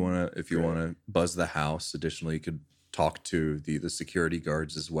intercom if you want to buzz the house. Additionally, you could talk to the security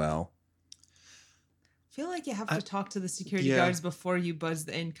guards as well. I feel like you have to talk to the security Yeah. guards before you buzz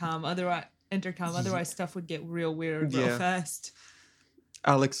the intercom. Otherwise stuff would get real weird real Yeah. fast.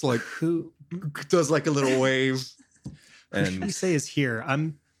 Alex who does a little wave. who should we And say is here.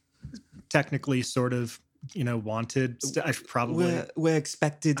 I'm technically sort of, wanted. I should probably. We're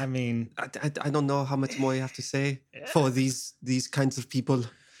expected. I mean, I don't know how much more you have to say for these kinds of people.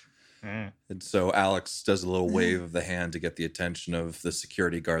 And so Alex does a little wave of the hand to get the attention of the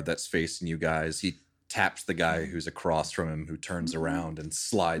security guard that's facing you guys. He taps the guy who's across from him, who turns around and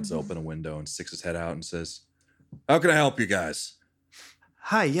slides open a window and sticks his head out and says, "How can I help you guys?"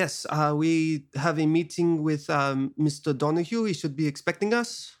 Hi, yes. We have a meeting with Mr. Donahue. He should be expecting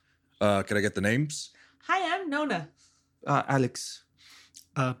us. Can I get the names? Hi, I'm Nona. Alex.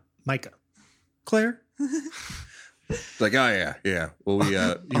 Micah. Claire? Like, oh yeah. Well,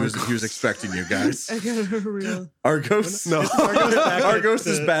 he was expecting you guys. I got a real. Argos? No, Argos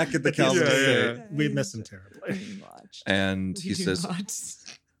is back at the Calvin Estate. We miss him terribly. And he says,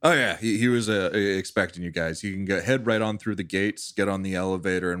 "Oh yeah, he was expecting you guys. You can head right on through the gates, get on the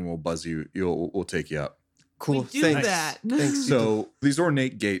elevator, and we'll buzz you. We'll take you up." Cool. We do Thanks. that. Thanks. So these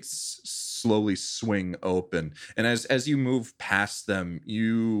ornate gates slowly swing open, and as you move past them,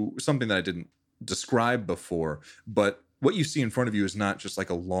 something that I didn't describe before, but what you see in front of you is not just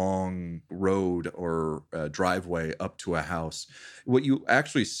like a long road or a driveway up to a house. What you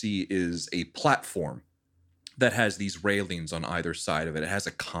actually see is a platform that has these railings on either side of it. It has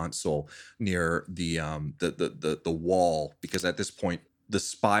a console near the wall, because at this point the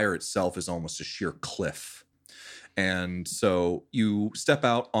spire itself is almost a sheer cliff. And so you step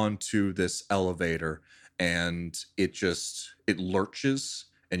out onto this elevator, and it lurches,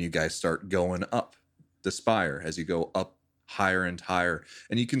 and you guys start going up the spire as you go up higher and higher,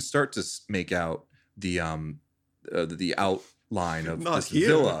 and you can start to make out the outline of this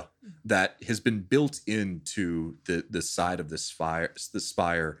villa that has been built into the side of the spire,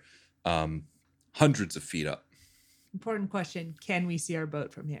 hundreds of feet up. Important question. Can we see our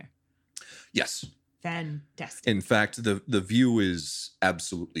boat from here? Yes. Fantastic. In fact, the view is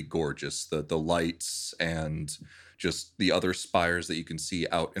absolutely gorgeous. The lights and just the other spires that you can see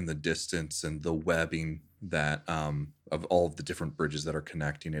out in the distance, and the webbing that of all of the different bridges that are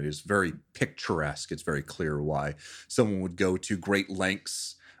connecting it is very picturesque. It's very clear why someone would go to great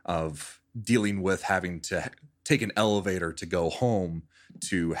lengths of dealing with having to take an elevator to go home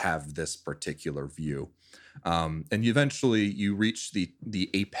to have this particular view. And eventually you reach the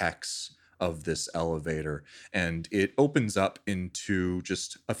apex of this elevator, and it opens up into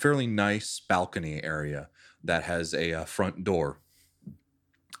just a fairly nice balcony area that has a front door.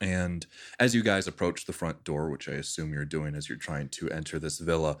 And as you guys approach the front door, which I assume you're doing as you're trying to enter this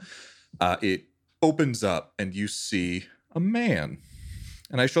villa, it opens up and you see a man.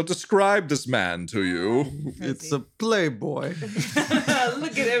 And I shall describe this man to you. It's a playboy.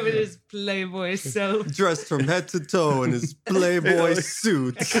 Look at him in his playboy soap. Dressed from head to toe in his playboy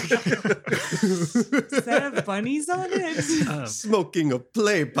suit. Does that have bunnies on it? Smoking a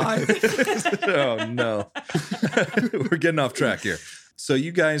play pipe. Oh, no. We're getting off track here. So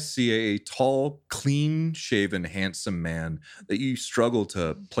you guys see a tall, clean-shaven, handsome man that you struggle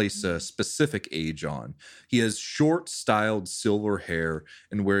to place a specific age on. He has short, styled silver hair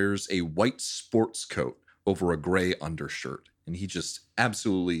and wears a white sports coat over a gray undershirt. And he just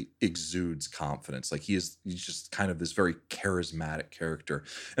absolutely exudes confidence. Like he's just kind of this very charismatic character.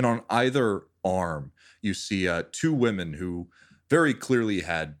 And on either arm, you see two women who very clearly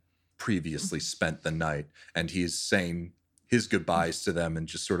had previously spent the night. And he's saying his goodbyes to them and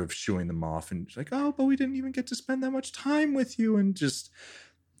just sort of shooing them off, and like, "Oh, but we didn't even get to spend that much time with you." And just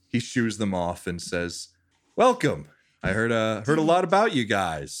he shoos them off and says, "Welcome. I heard a lot about you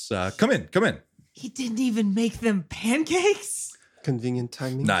guys. Come in." He didn't even make them pancakes? Convenient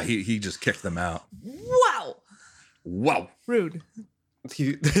timing. Nah, he just kicked them out. Wow. Rude.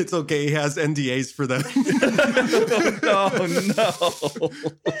 It's okay. He has NDAs for them. Oh no.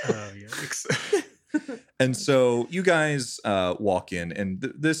 Oh, yikes. And so you guys walk in, and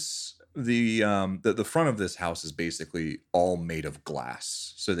the front of this house is basically all made of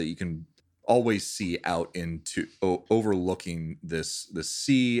glass, so that you can always see out into overlooking the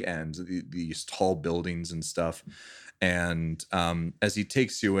sea and these tall buildings and stuff. And as he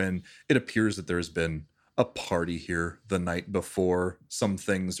takes you in, it appears that there's been a party here the night before. Some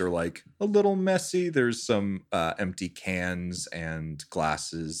things are like a little messy. There's some empty cans and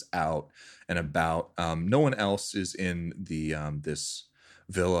glasses out and about. No one else is in the this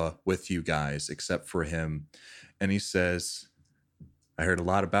villa with you guys except for him. And he says, "I heard a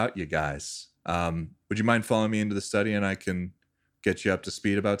lot about you guys. Would you mind following me into the study and I can get you up to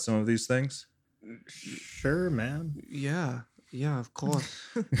speed about some of these things?" Sure, man. Yeah, of course.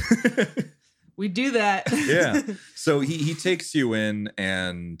 We do that. Yeah. So he takes you in,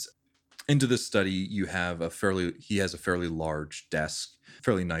 and into the study he has a fairly large desk,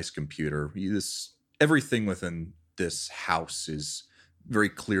 fairly nice computer. Everything within this house is very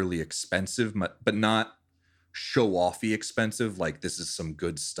clearly expensive, but not show-offy expensive. Like, this is some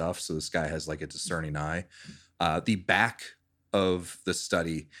good stuff. So this guy has like a discerning eye. The back of the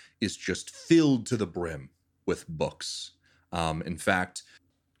study is just filled to the brim with books. In fact,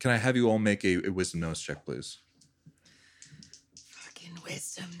 can I have you all make a wisdom notice check, please? Fucking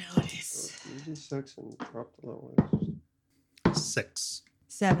wisdom notice. 36 and drop the low 6.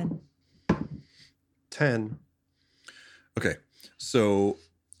 7. 10. Okay, so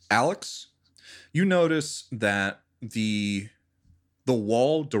Alex, you notice that the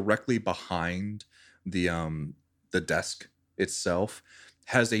wall directly behind the desk itself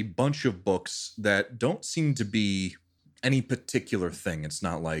has a bunch of books that don't seem to be any particular thing. It's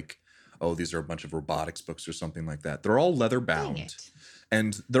not like, oh, these are a bunch of robotics books or something like that. They're all leather bound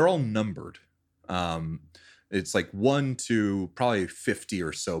and they're all numbered. It's like 1 to probably 50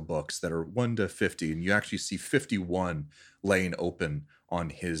 or so books that are 1 to 50. And you actually see 51 laying open on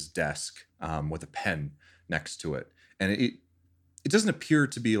his desk with a pen next to it. And it doesn't appear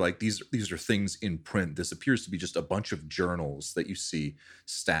to be like these are things in print. This appears to be just a bunch of journals that you see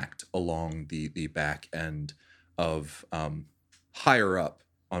stacked along the back end of higher up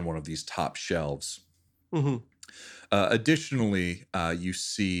on one of these top shelves. Mm-hmm. Additionally, you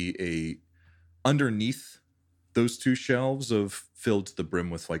see underneath those 2 shelves of filled to the brim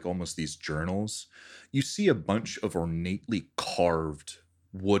with like almost these journals, you see a bunch of ornately carved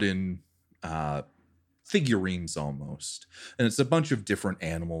wooden figurines almost. And it's a bunch of different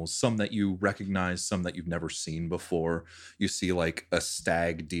animals, some that you recognize, some that you've never seen before. You see like a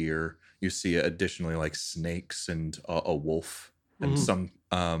stag deer. You see additionally like snakes and a wolf and some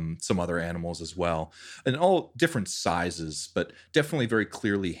other animals as well. And all different sizes, but definitely very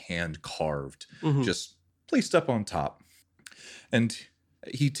clearly hand carved, just placed up on top. And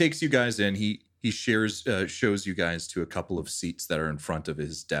he takes you guys in. He shows you guys to a couple of seats that are in front of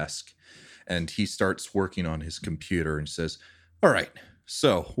his desk. And he starts working on his computer and says, all right,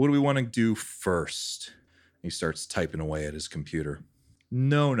 so what do we want to do first? He starts typing away at his computer.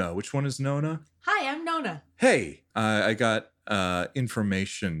 Nona. Which one is Nona? Hi, I'm Nona. Hey, I got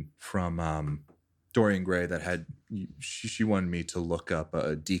information from Dorian Gray that had she wanted me to look up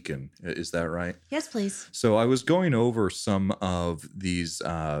a Deacon. Is that right? Yes, please. So I was going over some of these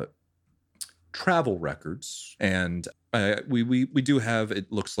travel records, and we do have,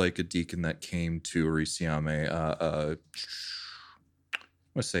 it looks like, a Deacon that came to Orisiame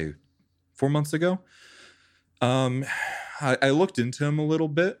let's say 4 months ago. I looked into him a little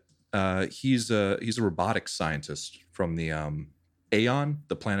bit. He's a robotics scientist from the Aeon,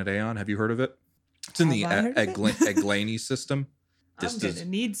 the planet Aeon. Have you heard of it? It's in the Aglani system. I'm going to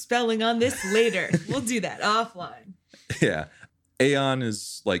need spelling on this later. We'll do that offline. Yeah. Aeon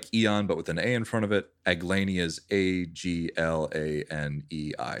is like Eon, but with an A in front of it. Aglani is Aglanei.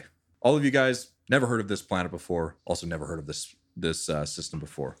 All of you guys never heard of this planet before. Also never heard of this system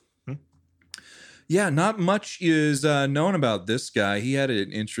before. Yeah, not much is known about this guy. He had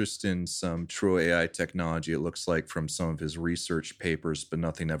an interest in some true AI technology, it looks like, from some of his research papers, but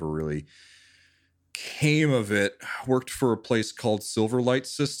nothing ever really came of it. Worked for a place called Silverlight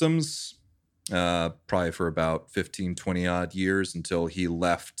Systems, probably for about 15, 20 odd years until he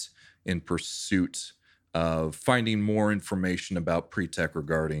left in pursuit of finding more information about Pretech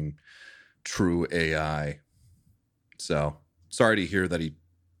regarding true AI. So, sorry to hear that he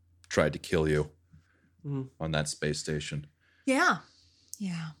tried to kill you on that space station. Yeah.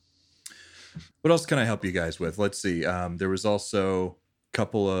 What else can I help you guys with? Let's see. There was also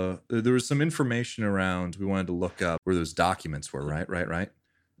there was some information around we wanted to look up where those documents were, right?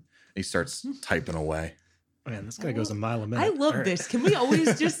 He starts typing away. Man, this guy goes a mile a minute. I love this. Can we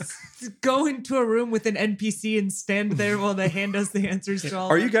always just go into a room with an NPC and stand there while they hand us the answers to all?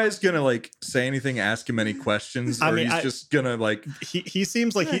 Are you guys gonna like say anything, ask him any questions, or he's just gonna like? He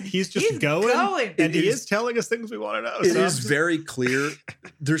seems like he's just going, and he is telling us things we want to know. It is very clear.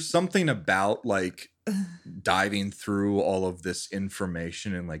 There's something about like diving through all of this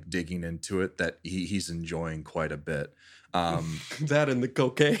information and like digging into it that he's enjoying quite a bit. That and the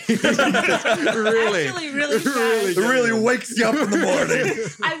cocaine really wakes you up in the morning.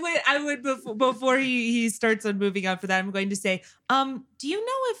 I would before he starts on moving on for that, I'm going to say, do you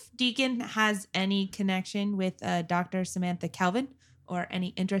know if Deacon has any connection with Dr. Samantha Calvin or any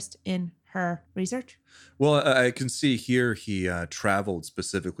interest in her research? Well, I can see here he traveled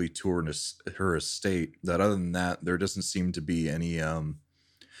specifically to her estate. That other than that, there doesn't seem to be any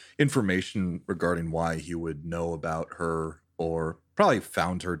information regarding why he would know about her or probably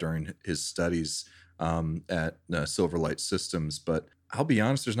found her during his studies at Silverlight Systems. But I'll be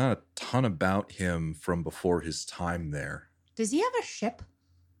honest, there's not a ton about him from before his time there. Does he have a ship?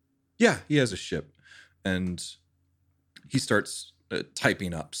 Yeah, he has a ship. And he starts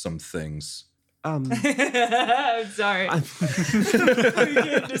typing up some things. I'm sorry. I'm, We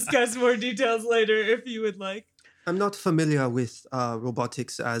can discuss more details later if you would like. I'm not familiar with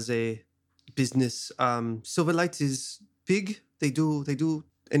robotics as a business. Silverlight is big. They do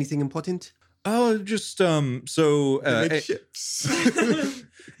anything important? Oh, just so They make ships.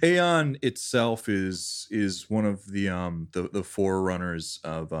 Aeon itself is one of the forerunners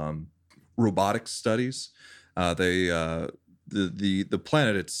of robotics studies. The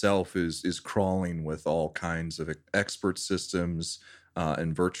planet itself is crawling with all kinds of expert systems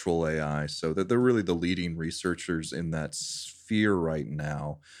and virtual AI, so that they're really the leading researchers in that sphere right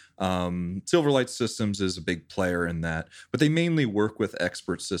now. Silverlight Systems is a big player in that, but they mainly work with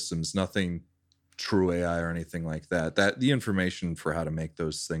expert systems, nothing true AI or anything like that. That the information for how to make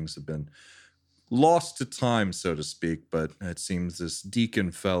those things have been lost to time, so to speak. But it seems this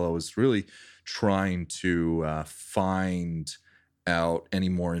Deacon fellow is really trying to find out any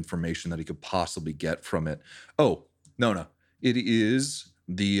more information that he could possibly get from it. Oh, no. It is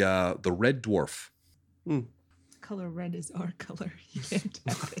the red dwarf. Color red is our color. You can't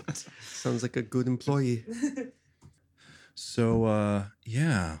have it. Sounds like a good employee. So,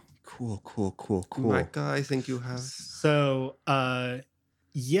 yeah. Cool. Micah, I think you have. So,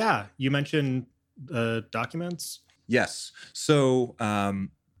 yeah, you mentioned documents. Yes. So,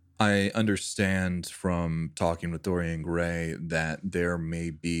 I understand from talking with Dorian Gray that there may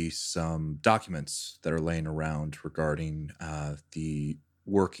be some documents that are laying around regarding the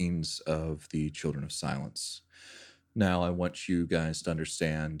workings of the Children of Silence. Now, I want you guys to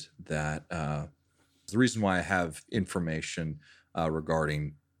understand that the reason why I have information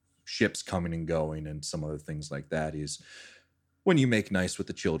regarding ships coming and going and some other things like that is when you make nice with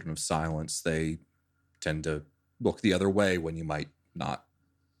the Children of Silence, they tend to look the other way when you might not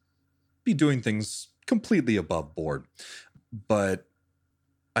be doing things completely above board. But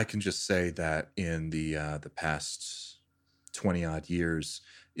I can just say that in the past 20 odd years,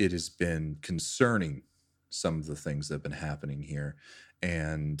 it has been concerning, some of the things that have been happening here.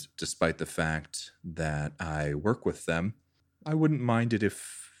 And despite the fact that I work with them, I wouldn't mind it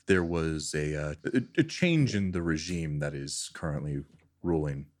if there was a change in the regime that is currently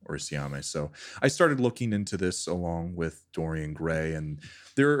ruling Orsiame. So I started looking into this along with Dorian Gray, and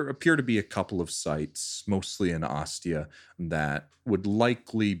there appear to be a couple of sites, mostly in Ostia, that would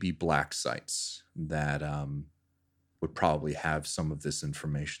likely be black sites that would probably have some of this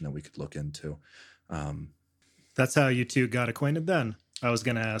information that we could look into. That's how you two got acquainted then. I was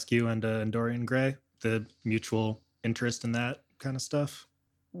going to ask you and Dorian Gray, the mutual interest in that kind of stuff.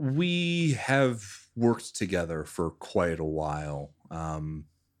 We have worked together for quite a while.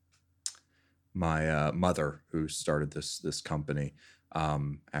 My mother, who started this company,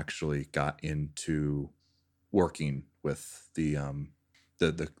 actually got into working with the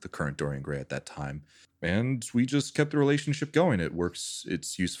current Dorian Gray at that time, and we just kept the relationship going. It works.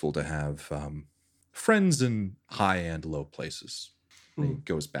 It's useful to have friends in high and low places. He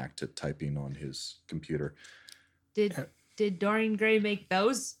goes back to typing on his computer. Did Dorian Gray make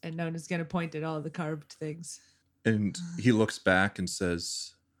those? And Nona's going to point at all the carved things. And he looks back and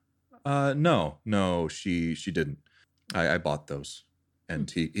says, no, she didn't. I bought those. And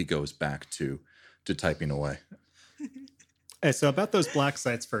he goes back to typing away. Hey, so about those black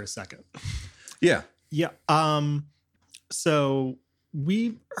sites for a second. Yeah. Yeah. So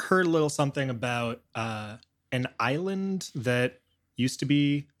we heard a little something about an island that used to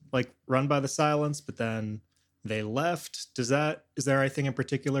be like run by the Silence, but then they left. Is there anything in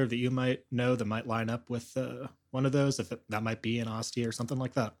particular that you might know that might line up with one of those? If that might be in Ostia or something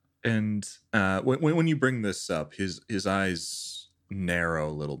like that. And when you bring this up, his eyes narrow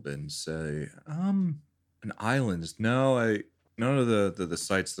a little bit and say, an island? No, none of the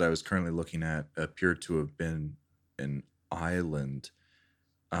sites that I was currently looking at appear to have been an island.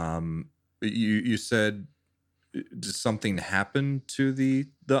 You said, did something happen to the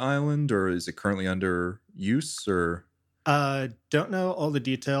island, or is it currently under use? Or don't know all the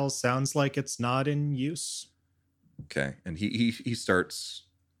details. Sounds like it's not in use. Okay, and he starts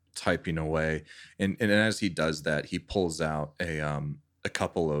typing away, and as he does that, he pulls out a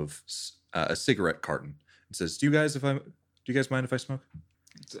couple of a cigarette carton and says, "Do you guys mind if I smoke?"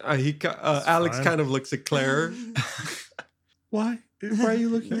 Alex fine. kind of looks at Claire. Why? Why are you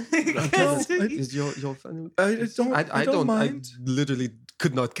looking? Is your family? I don't mind. I literally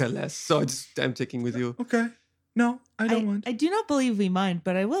could not care less, so I'm taking with you. Okay. No, I don't mind. I do not believe we mind,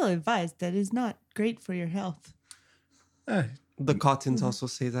 but I will advise that is not great for your health. The Cottons also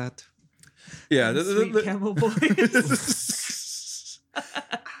say that. Yeah, Sweet camel voice.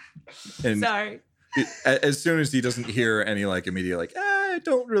 and Sorry. as soon as he doesn't hear any like immediate like, I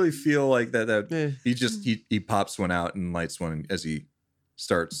don't really feel like that. He just he pops one out and lights one as he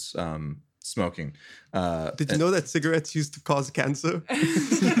starts smoking. Did you know that cigarettes used to cause cancer?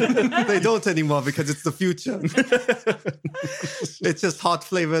 They don't anymore because it's the future. It's just hot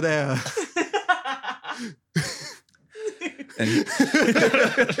flavored air.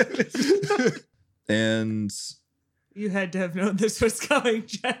 And you had to have known this was coming,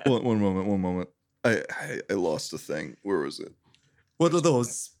 Jeff. One moment. I lost a thing. Where was it? What are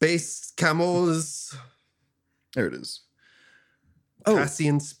those? Space camels? There it is.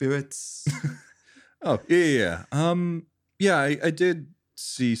 Cassian spirits. Oh, yeah. I did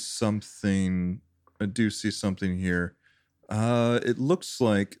see something. I do see something here. It looks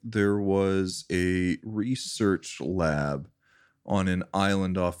like there was a research lab on an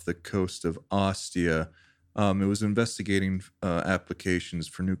island off the coast of Ostia. It was investigating applications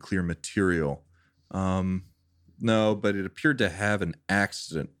for nuclear material. No, but it appeared to have an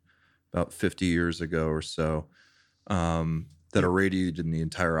accident about 50 years ago or so that irradiated the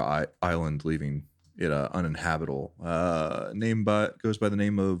entire island, leaving it uninhabitable. Goes by the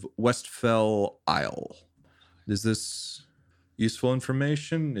name of Westfell Isle. Is this useful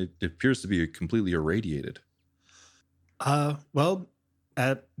information? It appears to be completely irradiated. Well,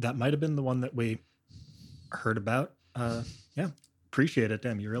 that might have been the one that we heard about. Yeah, appreciate it.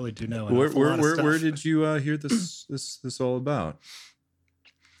 Damn, you really do know. Where did you hear this all about?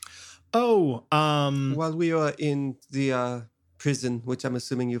 Oh, while we were in the prison, which I'm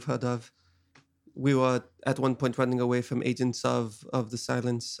assuming you've heard of, we were at one point running away from agents of the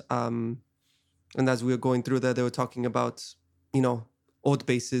Silence. And as we were going through there, they were talking about, old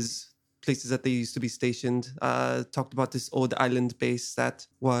bases, places that they used to be stationed. Talked about this old island base that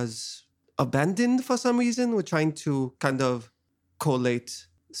was abandoned for some reason. We're trying to kind of collate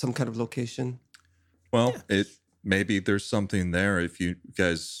some kind of location. Well, maybe there's something there. If you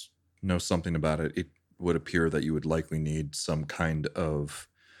guys know something about it, it would appear that you would likely need some kind of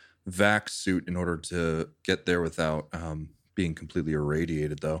vac suit in order to get there without being completely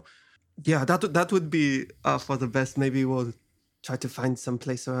irradiated, though. Yeah, that would be for the best. Maybe we'll try to find some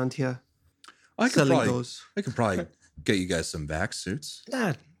place around here. I could probably get you guys some vac suits.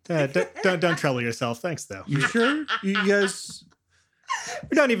 Don't trouble yourself. Thanks, though. You sure? You guys...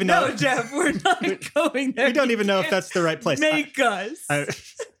 We don't even know. No, Jeff, we're not going there. We don't even know if that's the right place. Make us.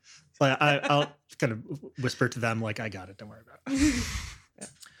 I'll kind of whisper to them, like, I got it. Don't worry about it.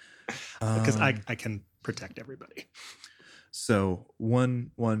 Because I can protect everybody. So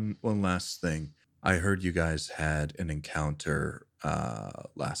one last thing. I heard you guys had an encounter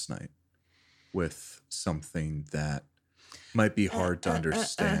last night with something that might be hard to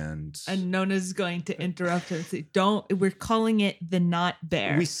understand. And Nona's going to interrupt and say, we're calling it the Not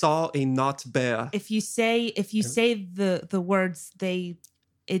Bear. We saw a not bear. If you say the words,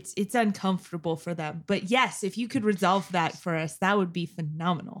 it's uncomfortable for them. But yes, if you could resolve that for us, that would be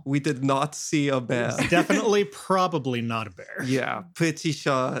phenomenal. We did not see a bear. It's definitely probably not a bear. Yeah, pretty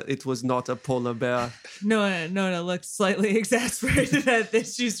sure it was not a polar bear. Nona looks slightly exasperated at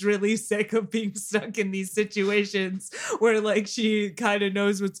this. She's really sick of being stuck in these situations where, like, she kind of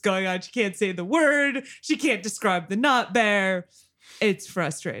knows what's going on. She can't say the word. She can't describe the not bear. It's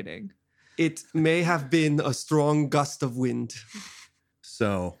frustrating. It may have been a strong gust of wind.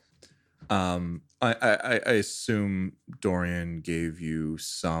 So, I assume Dorian gave you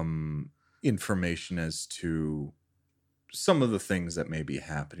some information as to some of the things that may be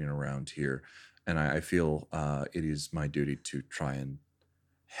happening around here, and I feel it is my duty to try and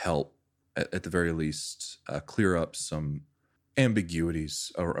help, at the very least, clear up some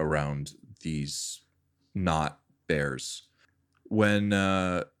ambiguities around these not bears. When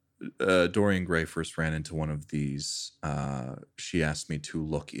Dorian Gray first ran into one of these, she asked me to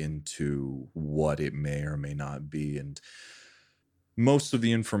look into what it may or may not be. And most of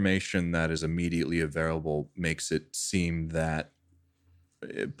the information that is immediately available makes it seem that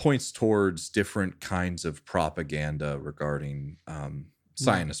it points towards different kinds of propaganda regarding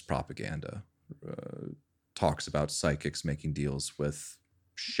Zionist propaganda. Talks about psychics making deals with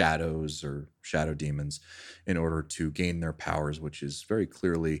shadows or shadow demons in order to gain their powers, which is very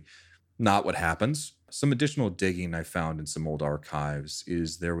clearly not what happens. Some additional digging I found in some old archives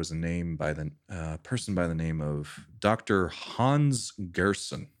is there was a name by the person by the name of Dr. Hans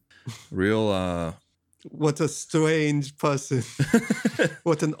Gerson. Real what a strange person.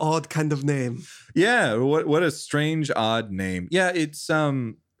 What an odd kind of name. Yeah, what a strange odd name. Yeah, it's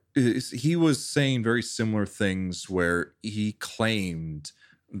he was saying very similar things where he claimed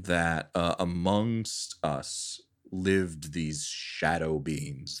that amongst us lived these shadow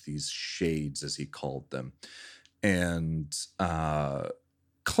beings, these shades, as he called them, and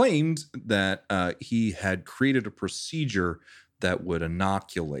claimed that he had created a procedure that would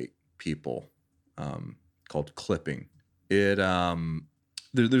inoculate people, called clipping. It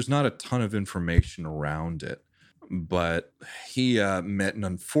there's not a ton of information around it, but he met an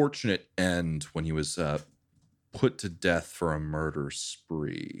unfortunate end when he was put to death for a murder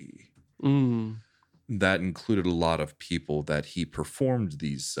spree. That included a lot of people that he performed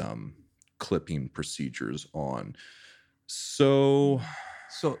these clipping procedures on. So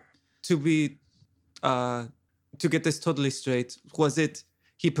to get this totally straight, was it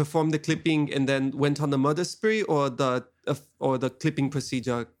he performed the clipping and then went on the murder spree, or the clipping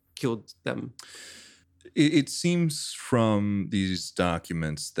procedure killed them? It seems from these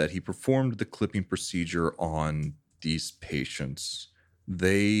documents that he performed the clipping procedure on these patients.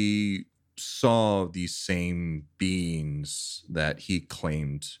 They saw these same beings that he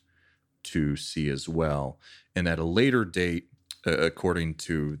claimed to see as well. And at a later date, according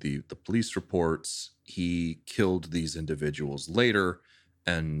to the police reports, he killed these individuals later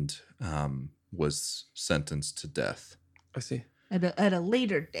and was sentenced to death. I see. At a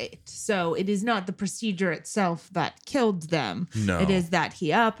later date. So it is not the procedure itself that killed them. No. It is that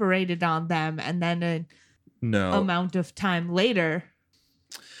he operated on them, and then an amount of time later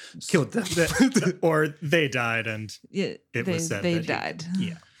killed them. Or they died, and it was said they that died.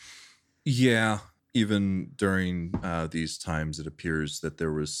 Yeah. Even during these times, it appears that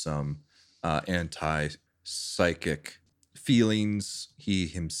there was some anti-psychic feelings. He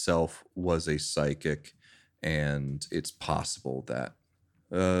himself was a psychic, and it's possible that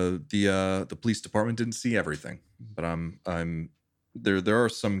the police department didn't see everything. But there are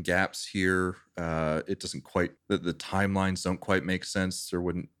some gaps here. It doesn't quite, the timelines don't quite make sense.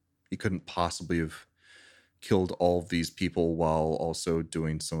 He couldn't possibly have killed all of these people while also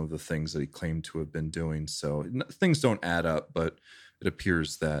doing some of the things that he claimed to have been doing. So things don't add up, but it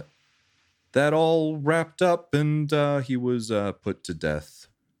appears that all wrapped up, and he was put to death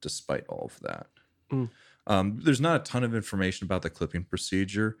despite all of that. There's not a ton of information about the clipping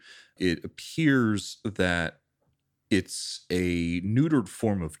procedure. It appears that it's a neutered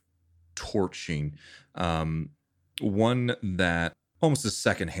form of torching, one that almost a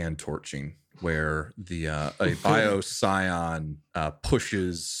secondhand torching, where a bioscion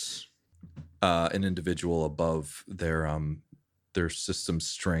pushes an individual above their system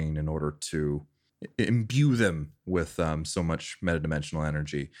strain in order to imbue them with so much metadimensional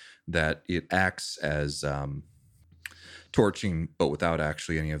energy that it acts as torching, but without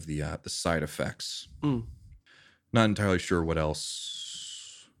actually any of the side effects. Not entirely sure what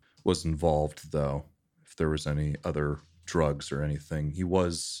else was involved, though, if there was any other drugs or anything. He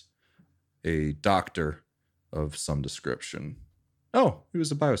was a doctor of some description. Oh, he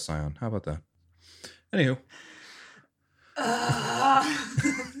was a bioscion. How about that? Anywho.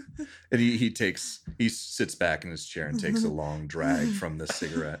 And he sits back in his chair and takes a long drag from the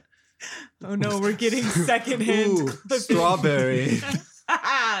cigarette. Oh no, we're getting secondhand strawberry.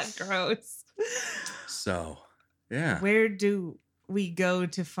 Gross. So, yeah. Where do we go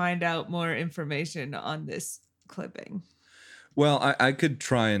to find out more information on this clipping? Well, I could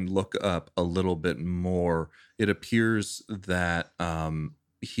try and look up a little bit more. It appears that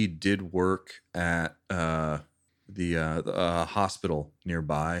he did work at the hospital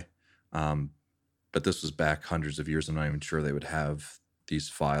nearby, but this was back hundreds of years. I'm not even sure they would have these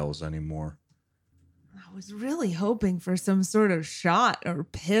files anymore. I was really hoping for some sort of shot or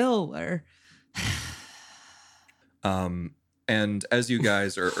pill or... And as you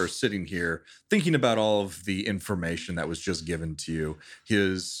guys are sitting here thinking about all of the information that was just given to you,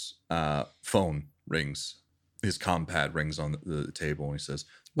 his phone rings. His compad rings on the table, and he says,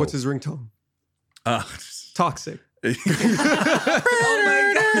 "What's his ringtone?" Toxic. Oh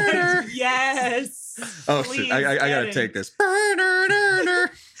my god! Yes. Oh shit! I gotta take this.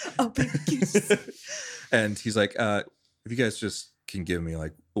 Oh baby. And he's like, "If you guys just can give me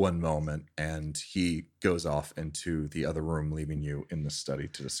like one moment," and he goes off into the other room, leaving you in the study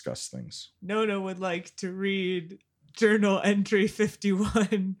to discuss things. Nona would like to read journal entry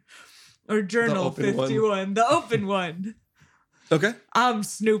 51 or journal 51, the open one. Okay. I'm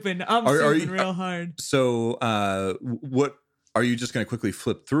snooping. I'm snooping real hard. So, what are you just going to quickly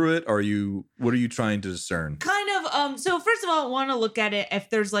flip through it? What are you trying to discern? Kind of. So first of all, I want to look at it if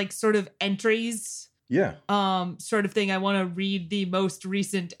there's like sort of entries. Yeah. Sort of thing. I want to read the most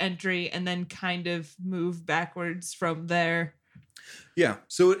recent entry and then kind of move backwards from there. Yeah.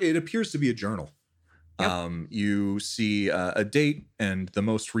 So it appears to be a journal. Yep. You see a date, and the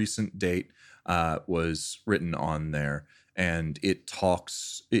most recent date was written on there. And it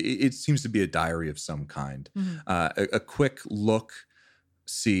talks, it seems to be a diary of some kind. A quick look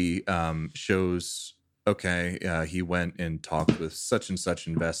shows, okay, he went and talked with such and such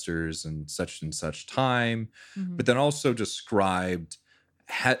investors and such time, but then also described,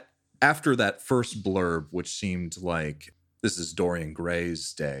 after that first blurb, which seemed like this is Dorian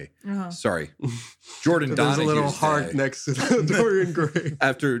Gray's day. Sorry, Jordan Donahue's There's a little heart day. next to Dorian Gray.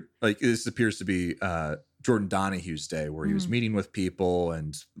 After, like, this appears to be Jordan Donahue's day, where he was meeting with people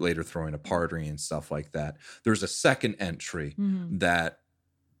and later throwing a party and stuff like that. There's a second entry that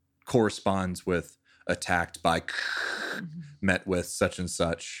corresponds with attacked by, met with such and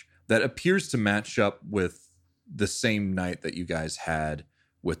such, that appears to match up with the same night that you guys had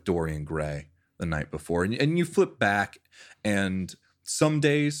with Dorian Gray the night before. And you flip back, and some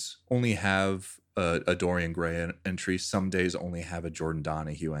days only have a Dorian Gray entry. Some days only have a Jordan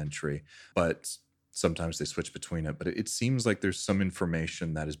Donahue entry. But sometimes they switch between it. But it seems like there's some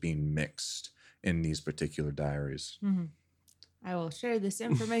information that is being mixed in these particular diaries. I will share this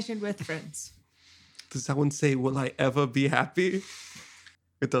information with friends. Does that one say, will I ever be happy?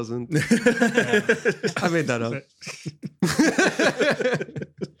 It doesn't. I made that up.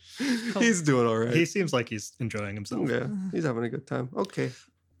 He's doing all right. He seems like he's enjoying himself. Yeah, he's having a good time. Okay.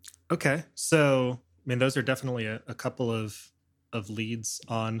 So, I mean, those are definitely a couple of leads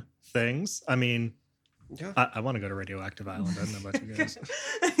on things. I mean, yeah. I want to go to Radioactive Island. I don't know about you guys.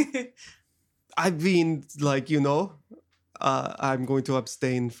 I mean, like, I'm going to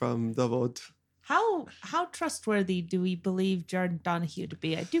abstain from the vote. How trustworthy do we believe Jordan Donahue to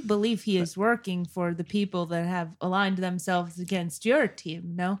be? I do believe he is working for the people that have aligned themselves against your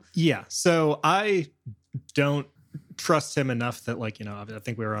team, no? Yeah. So I don't trust him enough that, like, I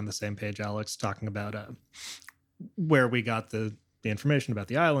think we were on the same page, Alex, talking about where we got the information about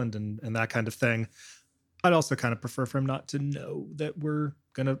the island and that kind of thing. I'd also kind of prefer for him not to know that we're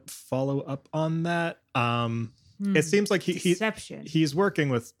going to follow up on that. It seems like he's working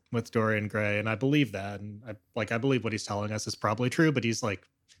with Dorian Gray, and I believe that. And I believe what he's telling us is probably true, but he's like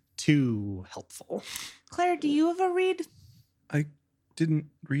too helpful. Claire, do you ever read? I didn't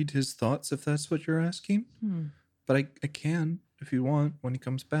read his thoughts, if that's what you're asking. But I can, if you want, when he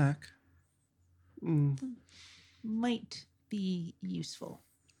comes back. Might be useful.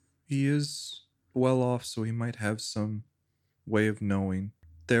 He is well off, so he might have some way of knowing.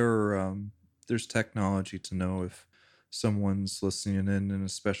 There's technology to know if someone's listening in, and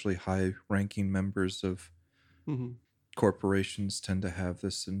especially high-ranking members of corporations tend to have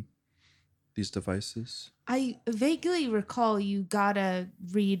this in these devices. I vaguely recall you got a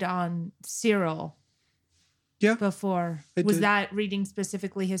read on Cyril. Yeah. Before. I Was did. that reading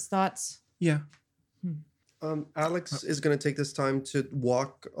specifically his thoughts? Yeah. Alex is going to take this time to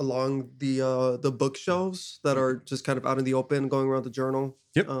walk along the bookshelves that are just kind of out in the open, going around the journal.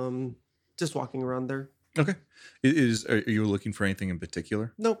 Yep. Just walking around there. Okay. Are you looking for anything in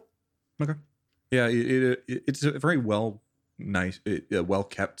particular? Nope. Okay. Yeah, it's a very well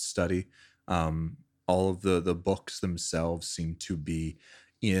kept study. All of the books themselves seem to be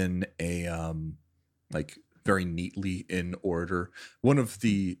in a very neatly in order. One of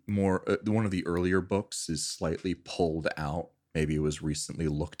the earlier books is slightly pulled out. Maybe it was recently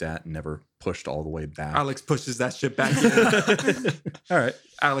looked at and never pushed all the way back. Alex pushes that shit back in. All right.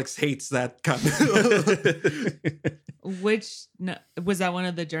 Alex hates that kind of... Was that one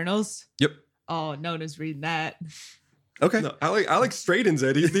of the journals? Yep. Oh, no one is reading that. Okay. No, Alex straightens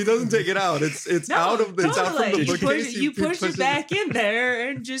it. He doesn't take it out. It's out from the bookcase. You push it back in there,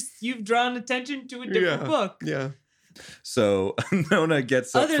 and you've drawn attention to a different book. Yeah. So Nona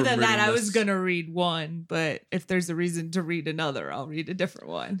gets up. Other than that, I was this. gonna read one, but if there's a reason to read another, I'll read a different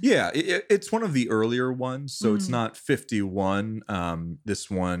one. Yeah, it's one of the earlier ones, so it's not 51. This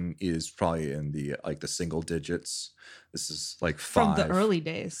one is probably in the single digits. This is like 5 from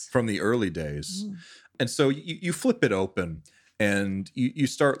the early days. And so you flip it open and you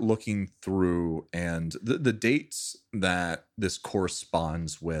start looking through, and the dates that this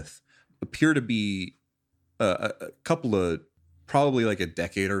corresponds with appear to be a couple of, probably like a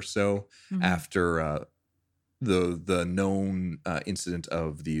decade or so after the known incident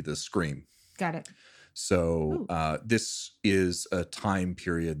of the Scream. Got it. So this is a time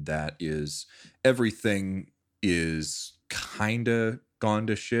period that is, everything is kind of gone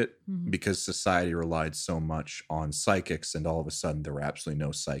to shit because society relied so much on psychics, and all of a sudden there were absolutely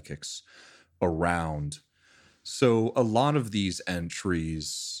no psychics around. So a lot of these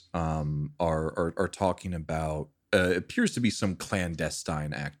entries are talking about appears to be some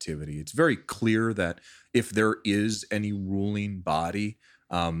clandestine activity. It's very clear that if there is any ruling body,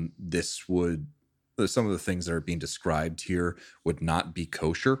 some of the things that are being described here would not be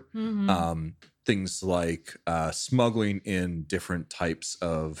kosher. Mm-hmm. Things like smuggling in different types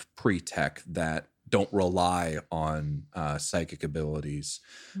of pre-tech that don't rely on psychic abilities,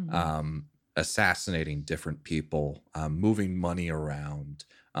 assassinating different people, moving money around,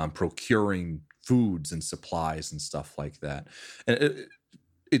 procuring foods and supplies and stuff like that. And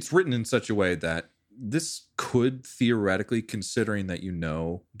it's written in such a way that this could theoretically, considering that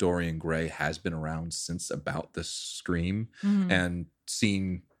Dorian Gray has been around since about the Scream, and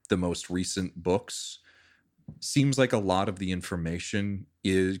seeing the most recent books, seems like a lot of the information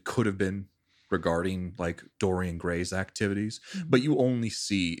could have been regarding like Dorian Gray's activities, but you only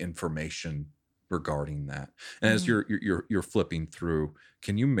see information regarding that. And as you're flipping through,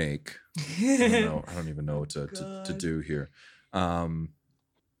 can you make I don't even know what to do here.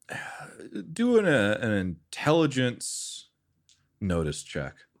 Doing an intelligence notice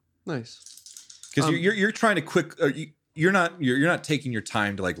check. Nice. Because you're trying to you're not taking your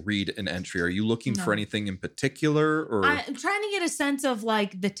time to like read an entry. Are you looking for anything in particular, or I'm trying to get a sense of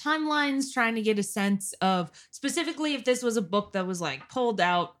like the timelines, trying to get a sense of specifically if this was a book that was like pulled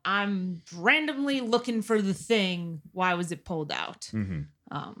out. I'm randomly looking for the thing. Why was it pulled out?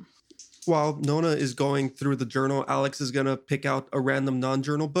 While Nona is going through the journal, Alex is going to pick out a random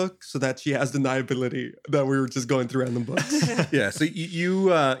non-journal book so that she has deniability that we were just going through random books. Yeah, so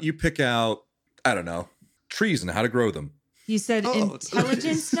you pick out, I don't know, trees and how to grow them. You said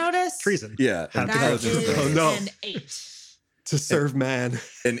intelligence notice? Treason. Yeah. That Intelligence is notice. an 8. To serve man.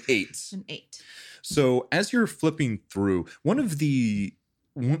 An 8. An 8. So as you're flipping through,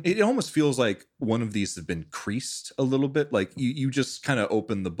 it almost feels like one of these has been creased a little bit. Like you just kind of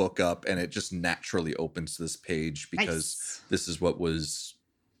open the book up and it just naturally opens to this page because this is what was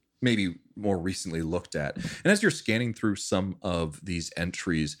maybe more recently looked at. And as you're scanning through some of these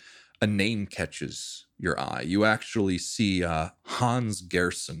entries, a name catches your eye. You actually see Hans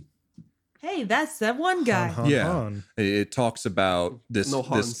Gerson. Hey, that's that one guy. It talks about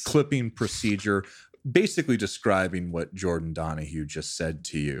this clipping procedure, basically describing what Jordan Donahue just said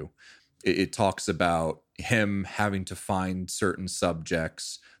to you. It talks about him having to find certain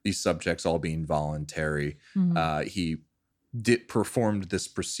subjects, these subjects all being voluntary. He performed this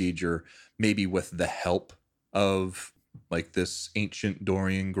procedure maybe with the help of like this ancient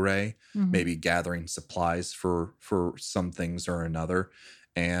Dorian Gray, maybe gathering supplies for some things or another.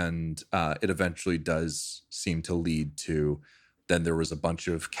 And it eventually does seem to lead to, then there was a bunch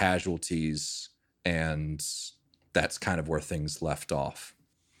of casualties, and that's kind of where things left off.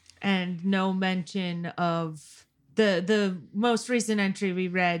 And no mention of the most recent entry we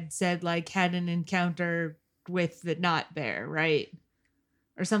read said like had an encounter with the Not Bear, right?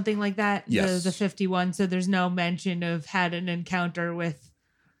 Or something like that. Yes. The 51. So there's no mention of had an encounter with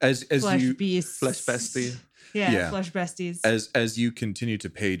flesh beasts. Flesh bestie. Yeah, flesh besties. As you continue to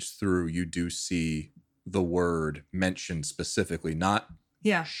page through, you do see the word mentioned specifically, not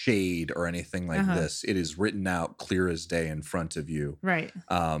shade or anything like this. It is written out clear as day in front of you. Right.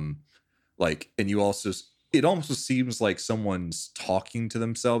 And you also, it almost seems like someone's talking to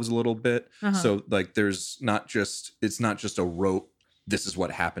themselves a little bit. So like it's not just a rote, this is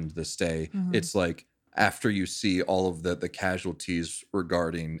what happened this day. It's like after you see all of the casualties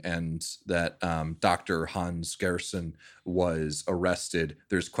regarding and that Dr. Hans Gerson was arrested,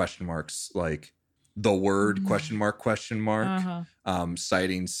 there's question marks like the word question mark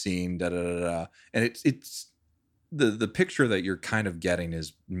sighting scene and it's the picture that you're kind of getting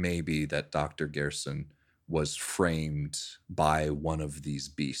is maybe that Dr. Gerson was framed by one of these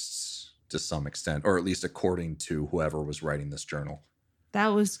beasts to some extent, or at least according to whoever was writing this journal. That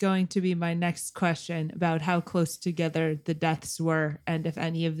was going to be my next question about how close together the deaths were, and if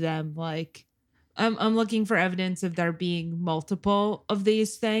any of them, like, I'm looking for evidence of there being multiple of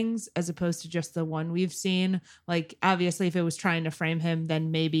these things as opposed to just the one we've seen. Like, obviously, if it was trying to frame him,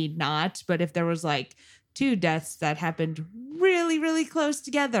 then maybe not. But if there was like 2 deaths that happened really, really close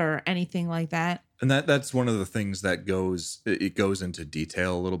together, or anything like that. And that's one of the things that goes into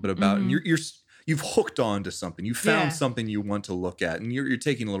detail a little bit about, and you've hooked on to something. You found something you want to look at, and you're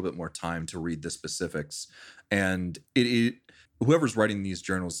taking a little bit more time to read the specifics. And whoever's writing these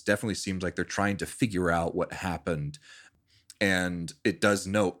journals definitely seems like they're trying to figure out what happened. And it does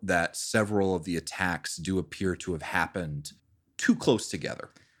note that several of the attacks do appear to have happened too close together.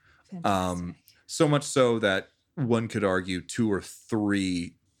 So much so that one could argue 2 or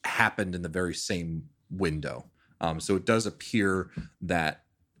 3 happened in the very same window. So it does appear that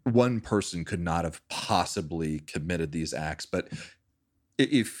one person could not have possibly committed these acts. But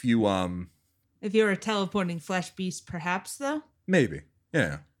if you were a teleporting flesh beast, perhaps, though? Maybe.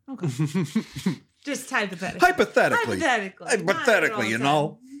 Yeah. Okay. Just hypothetically. Hypothetically, you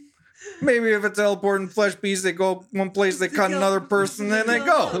know. Maybe if a teleporting flesh beast, they go one place, they cut another person, then they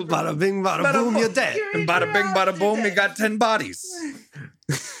go. Bada bing, bada boom, you're dead. And bada bing, bada boom, you got 10 bodies.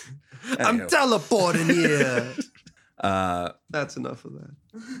 I'm teleporting here. That's enough of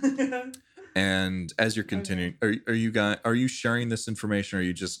that. And as you're continuing, are you sharing this information, or are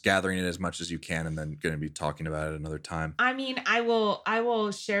you just gathering it as much as you can and then going to be talking about it another time? I mean, I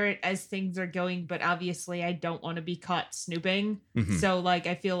will share it as things are going, but obviously I don't want to be caught snooping. Mm-hmm. So like,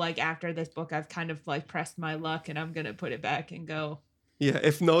 I feel like after this book, I've kind of like pressed my luck, and I'm going to put it back and go. Yeah,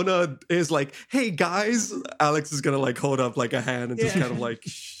 if Nona is like, hey guys, Alex is going to like hold up like a hand and just kind of like,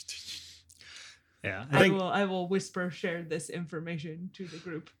 shh. Yeah, I will whisper share this information to the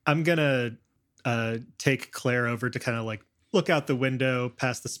group. I'm gonna take Claire over to kind of like look out the window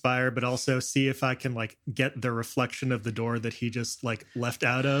past the spire, but also see if I can like get the reflection of the door that he just like left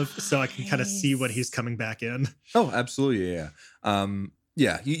out of, so I can kind of see when he's coming back in. Oh, absolutely, yeah.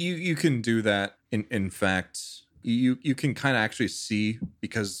 Yeah, you can do that. In fact, you can kind of actually see,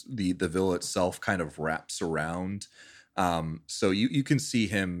 because the villa itself kind of wraps around. So you can see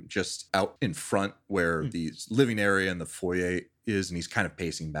him just out in front where the living area and the foyer is, and he's kind of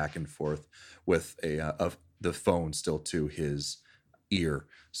pacing back and forth with the phone still to his ear.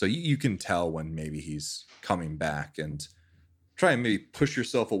 So you can tell when maybe he's coming back, and try and maybe push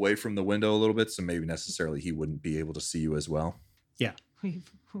yourself away from the window a little bit, so maybe necessarily he wouldn't be able to see you as well. Yeah. We've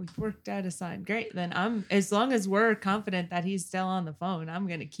worked out a sign. Great. Then as long as we're confident that he's still on the phone, I'm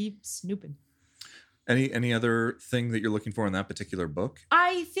going to keep snooping. Any other thing that you're looking for in that particular book?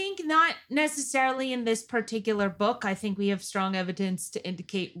 I think not necessarily in this particular book. I think we have strong evidence to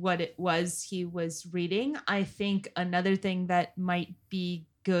indicate what it was he was reading. I think another thing that might be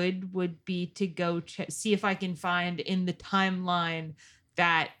good would be to go see if I can find in the timeline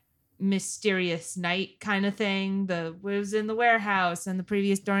that mysterious night kind of thing. Was in the warehouse, and the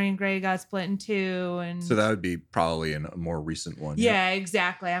previous Dorian Gray got split in two, and so that would be probably a more recent one. Yeah,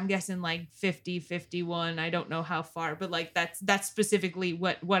 exactly. I'm guessing like 50, 51. I don't know how far, but like that's specifically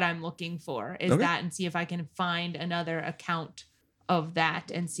what I'm looking for is that, and see if I can find another account of that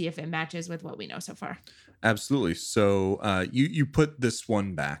and see if it matches with what we know so far. Absolutely. So you put this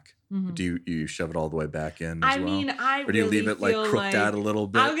one back. Mm-hmm. Do you shove it all the way back in as well? I mean, or do you leave it like crooked out a little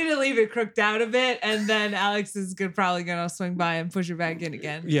bit? I'm gonna leave it crooked out a bit, and then Alex is probably gonna swing by and push it back in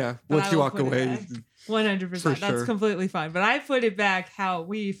again. Yeah, once you walk away, 100%. That's completely fine. But I put it back how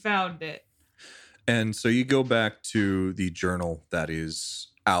we found it. And so you go back to the journal that is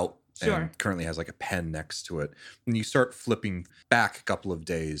out. Sure. And currently has like a pen next to it, and you start flipping back a couple of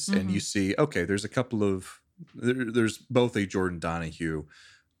days, and you see, okay, there's there's both a Jordan Donahue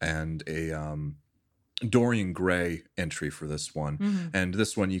and a Dorian Gray entry for this one. And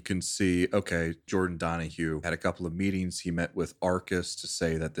this one you can see, okay, Jordan Donahue had a couple of meetings. He met with Arcus to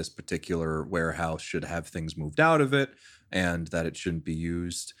say that this particular warehouse should have things moved out of it and that it shouldn't be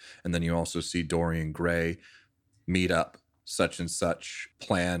used. And then you also see Dorian Gray meet up, such and such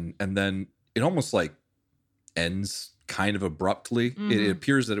plan. And then it almost like ends kind of abruptly. It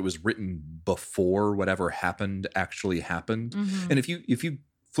appears that it was written before whatever happened actually happened. And if you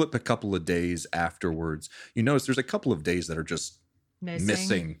flip a couple of days afterwards, you notice there's a couple of days that are just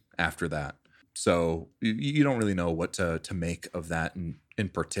missing after that. So you don't really know what to make of that in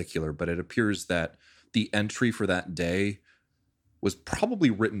particular, but it appears that the entry for that day was probably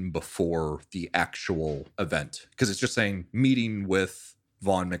written before the actual event, because it's just saying meeting with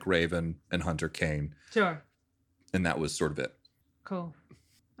Vaughn McRaven and Hunter Kane. Sure. And that was sort of it. Cool.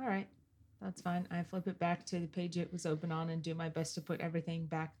 All right. That's fine. I flip it back to the page it was open on and do my best to put everything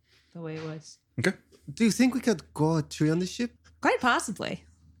back the way it was. Okay. Do you think we could grow a tree on the ship? Quite possibly.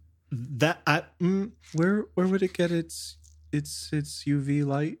 Where would it get its UV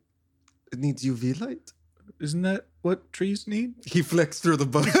light? It needs UV light. Isn't that what trees need? He flexed through the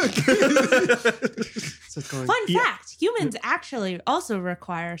book. Fun fact, humans actually also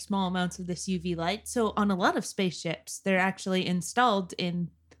require small amounts of this UV light. So on a lot of spaceships, they're actually installed in,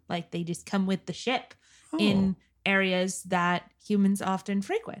 like, they just come with the ship in areas that humans often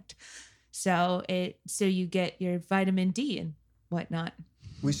frequent. So you get your vitamin D and whatnot.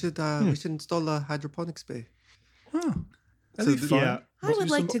 We should install a hydroponics bay. Huh. That'd be fun. Yeah. I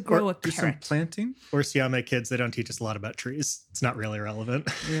would like to grow a do some carrot. planting. Or Siame kids, they don't teach us a lot about trees. It's not really relevant.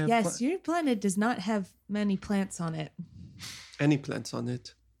 Yeah, Yes, your planet does not have many plants on it. Any plants on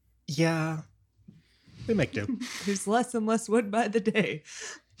it? Yeah. We make do. There's less and less wood by the day.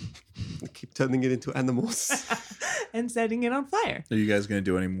 Keep turning it into animals. and setting it on fire. Are you guys going to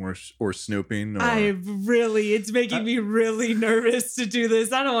do any more or snooping? Or? It's making me really nervous to do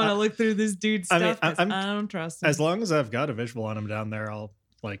this. I don't want to look through this dude's stuff. I don't trust him. As long as I've got a visual on him down there, I'll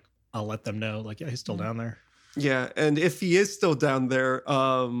let them know. Like, yeah, he's still down there. Yeah, and if he is still down there,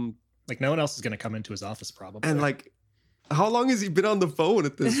 like no one else is going to come into his office probably. And like, how long has he been on the phone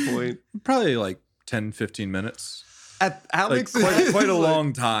at this point? Probably like 10, 15 minutes. At Alex, like quite a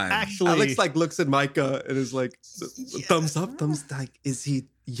long time. Actually, Alex like looks at Micah and is like, thumbs up, thumbs down. Is he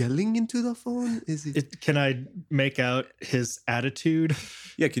yelling into the phone? Is he? Can I make out his attitude?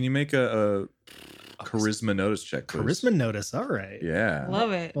 Yeah, can you make a charisma notice check, please? Charisma notice, all right. Yeah.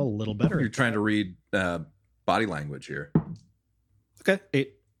 Love it. Well, a little better. You're trying to read body language here. Okay,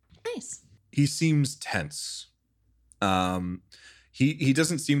 8. Nice. He seems tense. He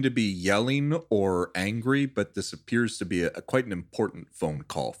doesn't seem to be yelling or angry, but this appears to be quite an important phone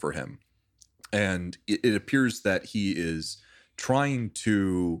call for him. And it appears that he is trying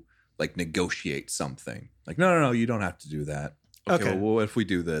to like negotiate something. Like, no, you don't have to do that. Okay. Well, what if we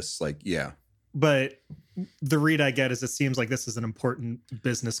do this? Like, yeah. But the read I get is it seems like this is an important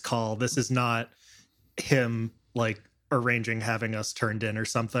business call. This is not him like arranging having us turned in or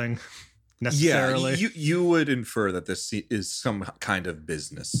something. Necessarily. Yeah, you would infer that this is some kind of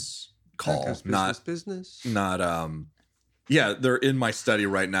business call, business. Not yeah, they're in my study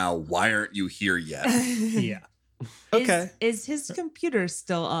right now. Why aren't you here yet? Yeah. Okay. Is his computer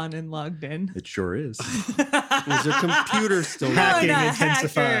still on and logged in? It sure is. Is your computer still hacking not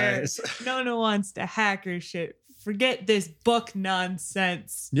intensifies? Hacker. No one wants to hacker shit. Forget this book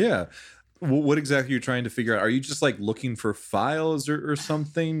nonsense. Yeah. What exactly are you trying to figure out? Are you just like looking for files or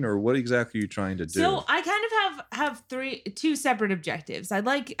something, or what exactly are you trying to do? So I kind of have two separate objectives. I'd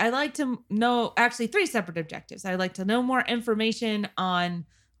like to know, actually 3 separate objectives. I'd like to know more information on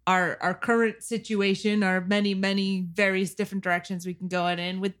our current situation, our many various different directions we can go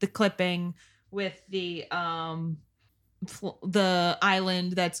in with the clipping, with the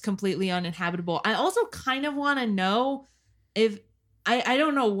island that's completely uninhabitable. I also kind of want to know if I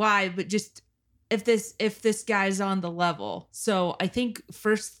don't know why, but just if this guy's on the level. So I think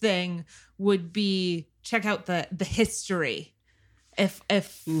first thing would be check out the history. If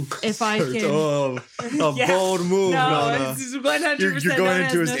I can, bold move. No, this is 100%. You're going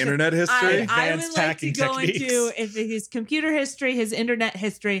into his internet history. I would like to go into if his computer history, his internet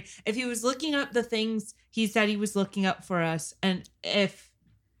history. If he was looking up the things he said he was looking up for us, and if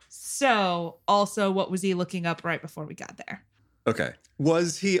so, also what was he looking up right before we got there? Okay.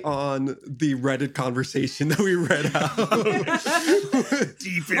 Was he on the Reddit conversation that we read out?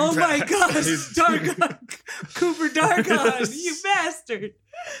 Deep Impact. Oh my gosh, Dargon, Cooper Dargon, you bastard.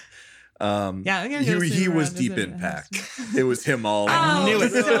 Yeah, I'm gonna he was Deep Impact. It was him all. I knew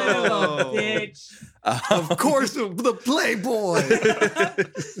it. Son of a bitch. Of course, the Playboy.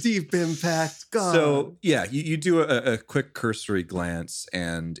 Deep Impact. God. So, yeah, you do a quick cursory glance,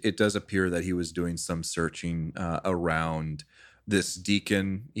 and it does appear that he was doing some searching around this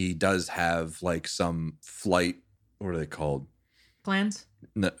Deacon. He does have like some flight, what are they called? Plans?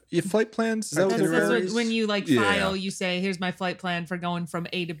 No, flight plans? Is that what That's they're what, when you like file, you say, here's my flight plan for going from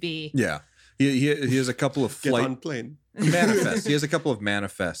A to B. Yeah. He has a couple of Get on plane. manifests. He has a couple of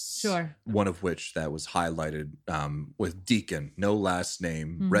manifests. Sure. One of which that was highlighted with Deacon, no last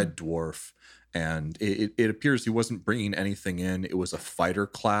name, Red Dwarf. And it appears he wasn't bringing anything in. It was a fighter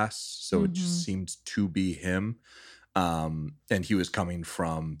class, so it just seemed to be him. And he was coming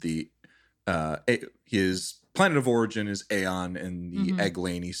from his planet of origin is Aeon in the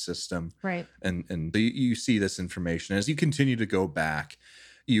Eglani system. Right. And you see this information. As you continue to go back,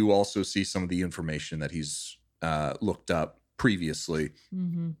 you also see some of the information that he's looked up previously.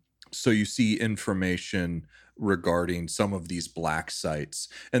 Mm-hmm. So you see information regarding some of these black sites.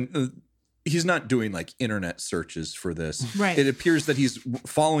 And he's not doing like internet searches for this. Right. It appears that he's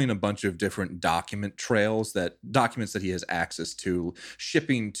following a bunch of different documents that he has access to,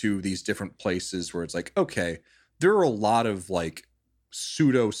 shipping to these different places where it's like, okay, there are a lot of like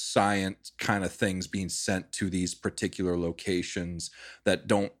pseudoscience kind of things being sent to these particular locations that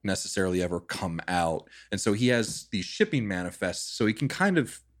don't necessarily ever come out. And so he has these shipping manifests, so he can kind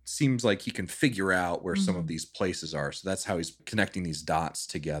of seems like he can figure out where some of these places are. So that's how he's connecting these dots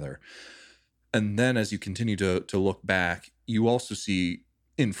together. And then as you continue to look back, you also see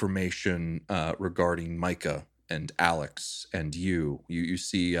information regarding Micah and Alex and you. You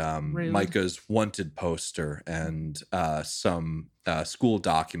see Micah's wanted poster and some school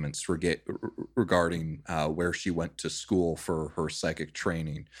documents regarding where she went to school for her psychic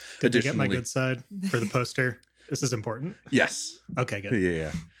training. Did you get my good side for the poster? This is important. Yes. Okay, good.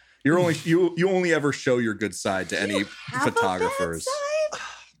 Yeah. You're only you only ever show your good side to any photographers.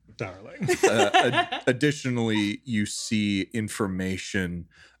 Darling. Additionally, you see information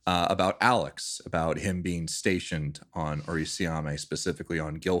about Alex, about him being stationed on Orisiame, specifically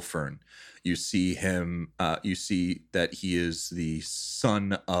on Gilfern. You see him. You see that he is the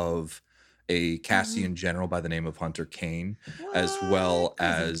son of a Cassian general by the name of Hunter Kane, as well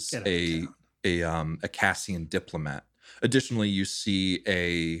as a Cassian diplomat. Additionally, you see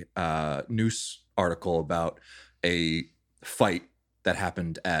a news article about a fight that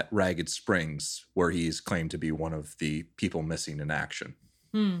happened at Ragged Springs, where he's claimed to be one of the people missing in action.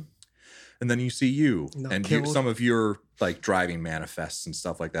 And then you see some of your like driving manifests and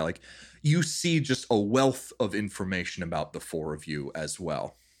stuff like that. Like you see just a wealth of information about the four of you as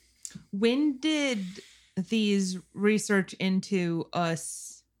well. When did these research into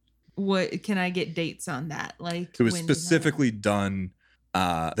us? What can I get dates on that? Like it was specifically done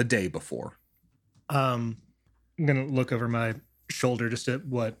the day before. I'm gonna look over my shoulder just at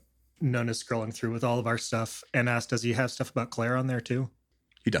what Nona's scrolling through with all of our stuff and ask, does he have stuff about Claire on there too?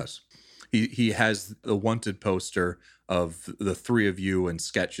 He does. He has the wanted poster of the three of you and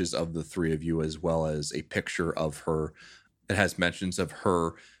sketches of the three of you, as well as a picture of her. It has mentions of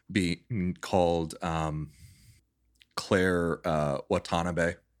her being called Claire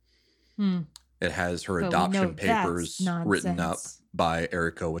Watanabe. It has her adoption papers written up by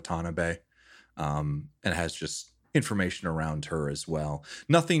Eriko Watanabe. And it has just information around her as well.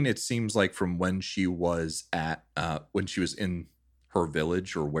 Nothing, it seems like, from when she was at when she was in her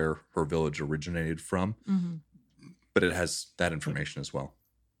village or where her village originated from. But it has that information as well.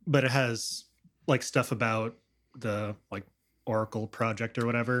 But it has like stuff about the like Oracle project or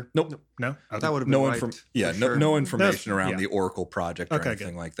whatever. Nope. No. Okay. That would have been no information around the Oracle project or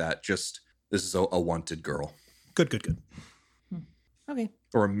anything good. like that. Just this is a wanted girl. Good. Okay.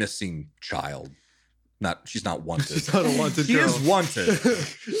 Or a missing child. She's not wanted. She's not a wanted she girl. is wanted,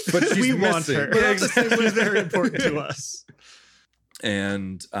 but she's we missing. want her. Exactly. Very important to us.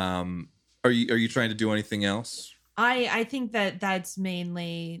 And are you trying to do anything else? I think that's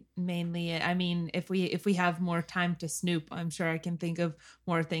mainly it. I mean, if we have more time to snoop, I'm sure I can think of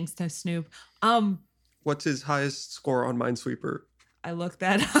more things to snoop. What's his highest score on Minesweeper? I looked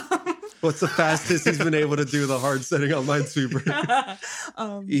that up. What's the fastest he's been able to do the hard setting on Minesweeper?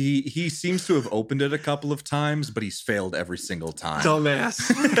 He seems to have opened it a couple of times, but he's failed every single time.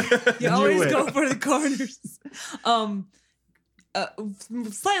 Dumbass. You always go for the corners.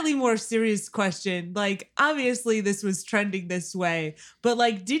 Slightly more serious question. Like, obviously this was trending this way, but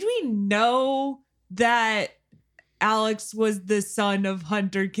like, did we know that Alex was the son of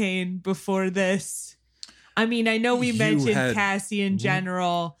Hunter Kane before this? I mean, I know we mentioned Cassian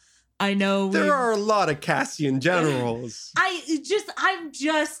General. I know there are a lot of Cassian generals. I'm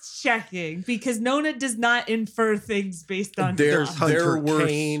just checking because Nona does not infer things based on there's Hunter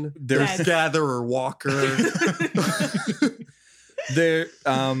Kane, there's Gatherer Walker. There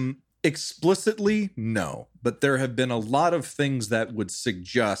explicitly no, but there have been a lot of things that would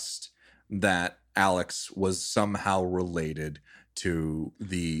suggest that Alex was somehow related to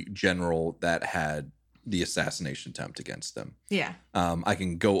the general that had the assassination attempt against them. Yeah. I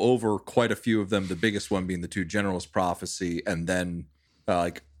can go over quite a few of them, the biggest one being the two generals prophecy, and then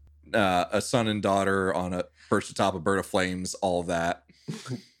a son and daughter on a perched atop a bird of flames, all that.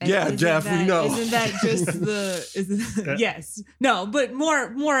 Yeah, Jeff, we know. Isn't that just yes. No, but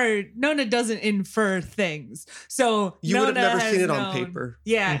more Nona doesn't infer things. So you Nona would have never seen it known, on paper.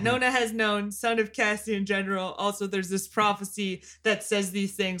 Yeah, Nona has known son of Cassian General. Also, there's this prophecy that says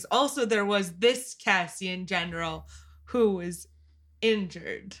these things. Also, there was this Cassian General who was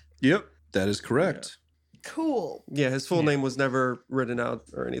injured. Yep, that is correct. Yeah. Cool. Yeah, his full name was never written out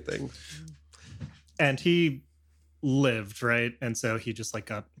or anything. And he lived, right? And so he just like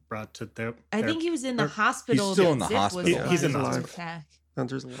got brought to there. I think he was in the hospital. He's still in the hospital. He's in the hospital.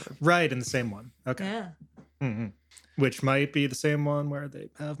 Hunter's alive. Right, in the same one. Okay. Yeah. Mm-hmm. Which might be the same one where they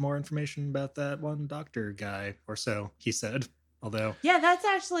have more information about that one doctor guy, or so he said. Although, yeah, that's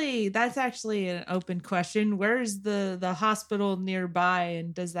actually an open question. Where's the hospital nearby,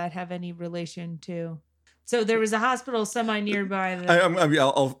 and does that have any relation to? So there was a hospital semi nearby.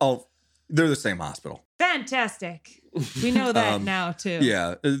 They're the same hospital. Fantastic. We know that now too.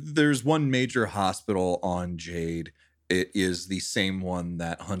 Yeah, there's one major hospital on Jade. It is the same one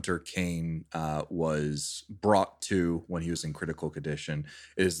that Hunter Kane was brought to when he was in critical condition.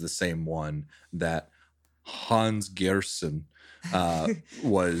 It is the same one that Hans Gerson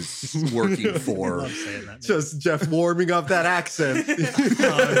was working I for. love saying that. Just Jeff warming up that accent.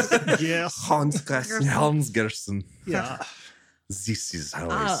 Yes. Hans Gersten. Hans Gersten. Yeah. This is how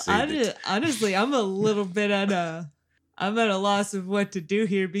I say it. Honestly, I'm a little bit I'm at a loss of what to do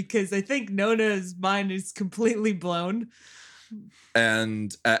here because I think Nona's mind is completely blown.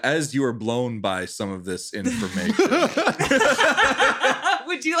 And as you are blown by some of this information,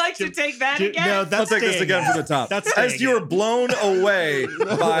 Would you like to take that again? No, I'll that's take this again from the top. That's as staying you are in. blown away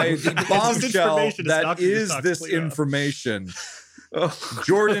by the bombshell information is that knocking is the socks this clear off. information,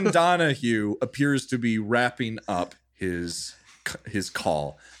 Jordan Donahue appears to be wrapping up his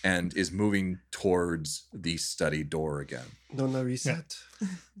call and is moving towards the study door again. Nona reset.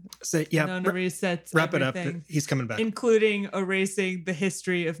 Say, yeah. Nona resets Wrap it everything, up. He's coming back. including erasing the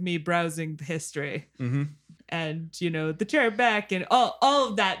history of me browsing the history. Mm-hmm. And, the chair back and all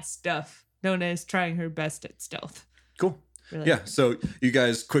of that stuff. Nona is trying her best at stealth. Cool. Really. Yeah, so you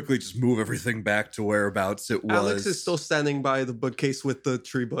guys quickly just move everything back to whereabouts it was. Alex is still standing by the bookcase with the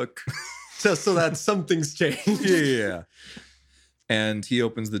tree book. Just so that something's changed. Yeah. And he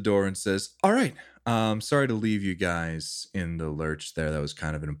opens the door and says, all right, sorry to leave you guys in the lurch there. That was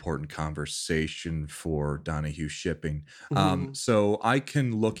kind of an important conversation for Donahue Shipping. So I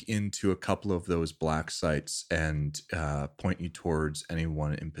can look into a couple of those black sites and point you towards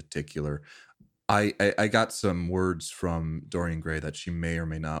anyone in particular. I got some words from Dorian Gray that she may or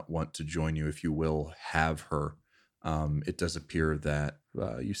may not want to join you if you will have her. It does appear that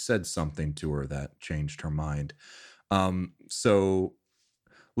you said something to her that changed her mind. So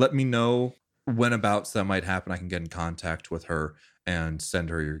let me know whenabouts that might happen. I can get in contact with her and send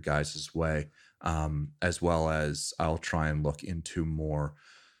her your guys' way, as well as I'll try and look into more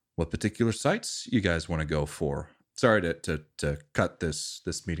what particular sites you guys want to go for. Sorry to cut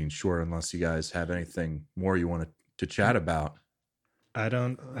this meeting short unless you guys have anything more you want to chat about. I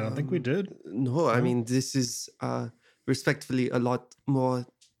don't think we did. No, I mean, this is respectfully a lot more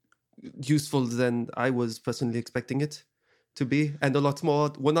useful than I was personally expecting it to be, and a lot more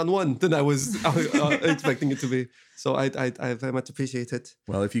one-on-one than I was expecting it to be. So I very much appreciate it.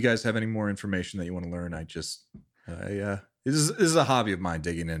 Well, if you guys have any more information that you want to learn, this is a hobby of mine,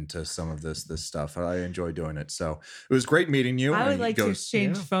 digging into some of this stuff. I enjoy doing it. So it was great meeting you. I would And like he to goes,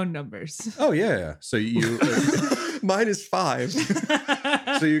 exchange phone numbers. Oh yeah. So you Mine is 5.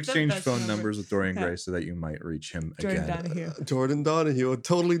 so you exchange That's phone number. numbers with Dorian Yeah. Gray so that you might reach him Jordan again. Donahue. Jordan Donahue, a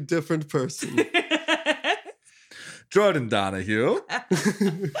totally different person. Jordan Donahue.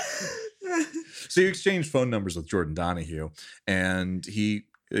 So you exchange phone numbers with Jordan Donahue, and he,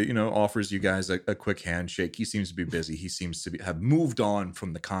 offers you guys a quick handshake. He seems to be busy. He seems to have moved on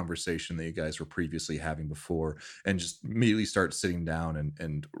from the conversation that you guys were previously having before, and just immediately starts sitting down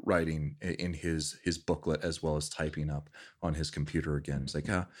and writing in his booklet as well as typing up on his computer again. It's like,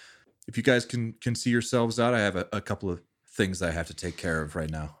 if you guys can see yourselves out, I have a couple of things that I have to take care of right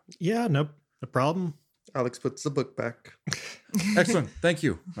now. Yeah, no problem. Alex puts the book back. Excellent. Thank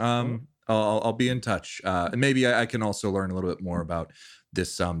you. I'll be in touch. And maybe I can also learn a little bit more about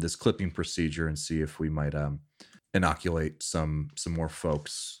this clipping procedure and see if we might inoculate some more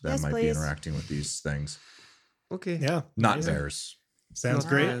folks that Yes, might be please. interacting with these things. Okay. Yeah. Not amazing. bears. Sounds Not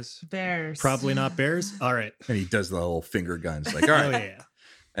great. bears. Bears. Probably not bears. All right. And he does the little finger guns like, all right. Oh yeah.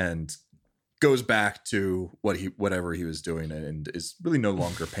 And goes back to whatever he was doing and is really no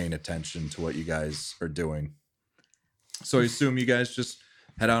longer paying attention to what you guys are doing. So I assume you guys just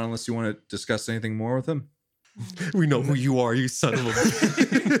head out unless you want to discuss anything more with him. We know who you are, you son of a.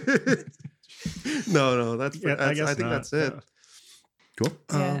 No, that's. Yeah, I think not. that's it. Cool.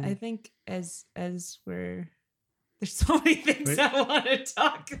 Yeah, I think as we're there's so many things Wait. I want to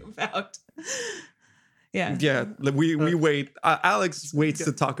talk about. Yeah. Yeah, we wait. Alex waits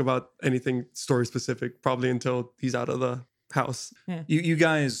to talk about anything story specific, probably until he's out of the house. You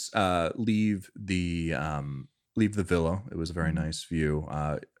guys leave the villa. It was a very nice view.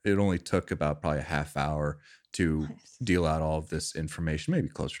 It only took about probably a half hour to deal out all of this information, maybe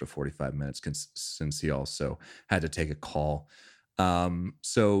closer to 45 minutes since he also had to take a call.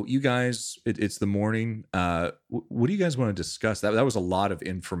 So you guys, it's the morning. What do you guys want to discuss? That was a lot of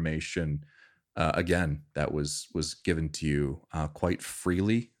information. Again, that was given to you quite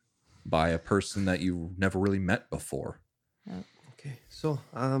freely by a person that you never really met before. Okay, so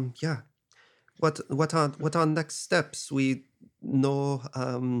yeah, what are next steps? We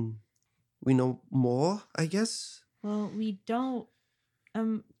know more, I guess. Well, we don't.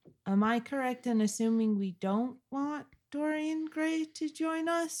 Am I correct in assuming we don't want Dorian Gray to join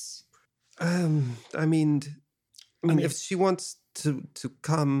us? I mean, if she wants to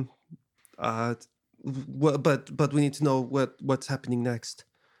come, but we need to know what's happening next.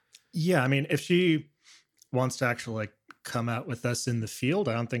 Yeah, I mean, if she wants to actually like come out with us in the field,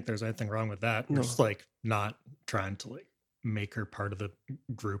 I don't think there's anything wrong with that. We're just like not trying to like make her part of the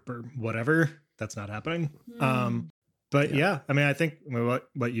group or whatever. That's not happening. But yeah, I mean, I think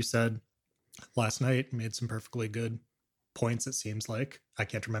what you said last night made some perfectly good points. It seems like I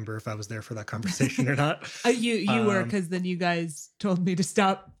can't remember if I was there for that conversation or not. You were, because then you guys told me to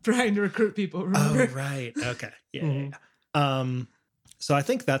stop trying to recruit people. Remember? Oh, right. Okay. Yeah. So I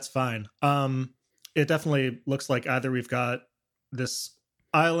think that's fine. It definitely looks like either we've got this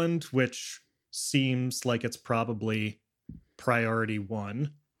island, which seems like it's probably priority 1,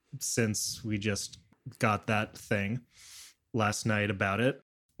 since we just got that thing last night about it,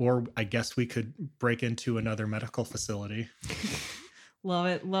 or I guess we could break into another medical facility. Love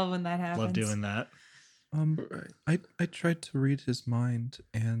it. Love when that happens. Love doing that. I tried to read his mind,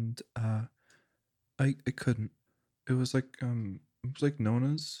 and I couldn't. It was like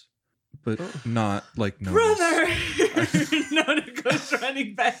Nona's, but not like Nona's. Brother! Nona goes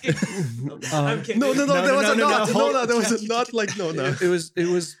running back. I'm kidding. No, there was not like Nona.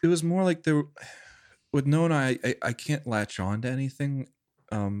 It was more like there. With Nona, I can't latch on to anything,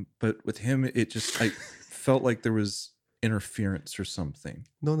 but with him, it just I felt like there was interference or something.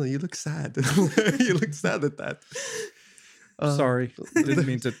 Nona, you look sad. You look sad at that. Sorry, didn't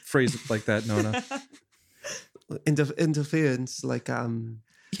mean to phrase it like that, Nona. Interference, like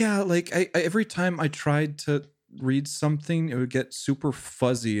Yeah, like I every time I tried to read something, it would get super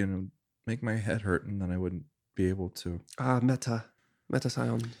fuzzy and it would make my head hurt, and then I wouldn't be able to. meta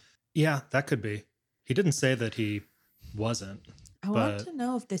psion. Yeah, that could be. He didn't say that he wasn't. I want to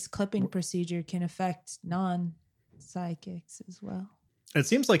know if this clipping procedure can affect non-psychics as well. It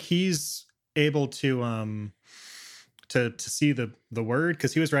seems like he's able to see the word,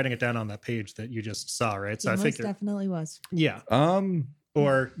 because he was writing it down on that page that you just saw, right? So He I most think definitely was. yeah.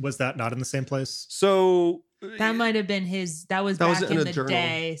 Or was that not in the same place? So That might have been his. That was back in the journal.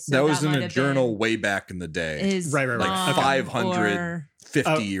 day. So that was in might a have journal been way back in the day, his Right. like mom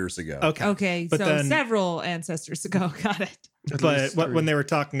 550 years ago. Okay. Okay, But so then- several ancestors ago. Got it. But when they were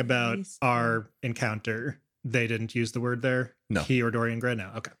talking about least our encounter, they didn't use the word there? No. He or Dorian Gray?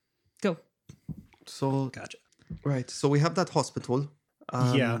 No. Okay. Go. So Gotcha. right, so we have that hospital.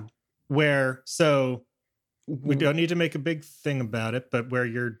 Yeah. Where, so we don't need to make a big thing about it, but where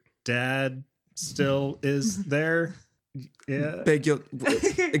your dad still is there. Yeah. Beg your.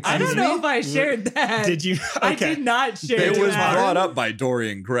 I don't know if I shared that. Did you? I Okay. did not share It was that. brought up by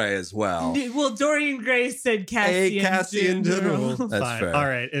Dorian Gray as well. Well, Dorian Gray said Cassian, Cassian General. That's Fine. fair. All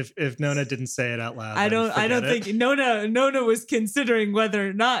right. If Nona didn't say it out loud, I then don't forget it. think Nona was considering whether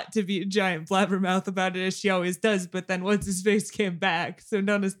or not to be a giant blabbermouth about it, as she always does, but then once his face came back, so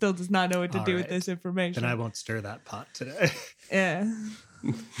Nona still does not know what to All do with right. this information. Then I won't stir that pot today. Yeah.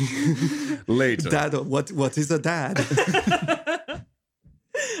 Later. Dad, what is a dad?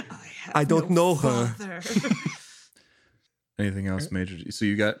 I don't know her. Anything else major? So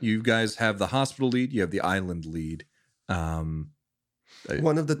you guys have the hospital lead, you have the island lead. One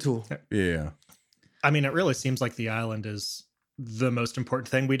of the two. Yeah. I mean, it really seems like the island is the most important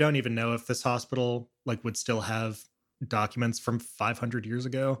thing. We don't even know if this hospital would still have documents from 500 years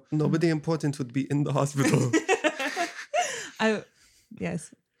ago. Nobody important would be in the hospital.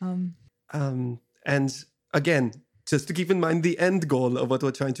 Yes. And again, just to keep in mind the end goal of what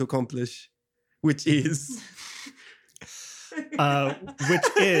we're trying to accomplish, which is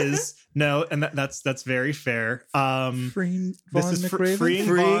no, and that's very fair. Freeing This is freeing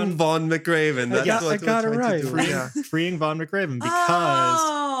Von McRaven. That's Yeah, what I got we're it trying to right. do. Yeah. freeing Von McRaven because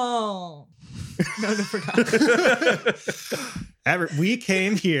Oh. No, forgot. we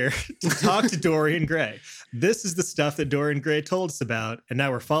came here to talk to Dorian Gray. This is the stuff that Dorian Gray told us about, and now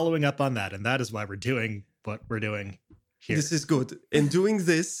we're following up on that, and that is why we're doing what we're doing here. This is good. In doing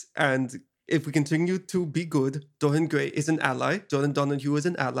this, and if we continue to be good, Dorian Gray is an ally. Jordan Donahue is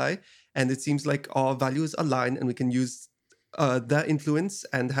an ally. And it seems like our values align, and we can use their influence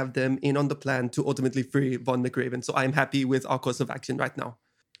and have them in on the plan to ultimately free Von McRaven. So I'm happy with our course of action right now.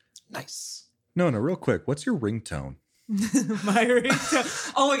 Nice. No, real quick. What's your ringtone? My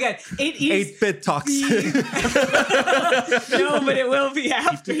ringtone. Oh my god, it is 8-bit talks. No, but it will be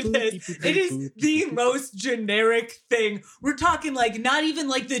after this. It is the most generic thing. We're talking not even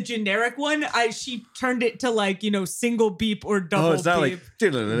the generic one. She turned it to single beep or double it's not beep.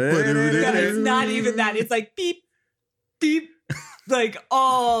 like. No, it's not even that. It's beep, beep.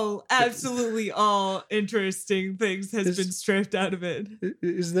 Absolutely all interesting things has been stripped out of it.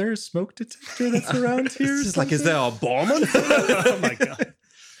 Is there a smoke detector that's around here? It's just is there a bomb on? Oh my god.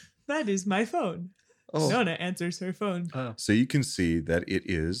 That is my phone. Oh. Nona answers her phone. So you can see that it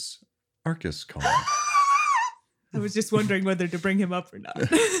is Arcus calling. I was just wondering whether to bring him up or not.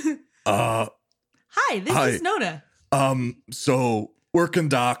 Hi, this is Nona. So working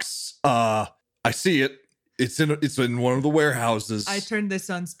docks. I see it. It's in one of the warehouses. I turned this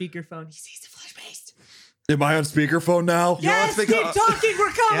on speakerphone. He sees the flash paste. Am I on speakerphone now? Yes, keep talking.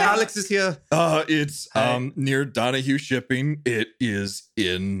 We're coming. Yeah, Alex is here. It's near Donahue Shipping. It is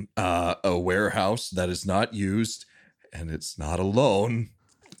in a warehouse that is not used, and it's not alone.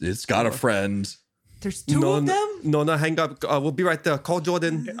 It's got a friend. There's two of them? Nona, hang up. We'll be right there. Call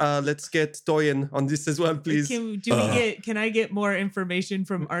Jordan. Let's get Dorian on this as well, please. Can I get more information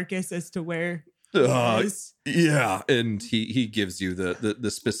from Arcus as to where it is? Yeah, and he gives you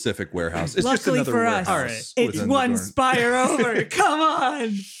the specific warehouse. It's Luckily just another for us, warehouse. it's one spire over. Come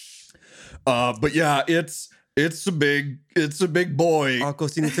on. But yeah, it's a big boy.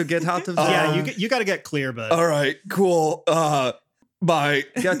 Arcos, you need to get out of there. Yeah, you got to get clear, bud. All right, cool. Bye.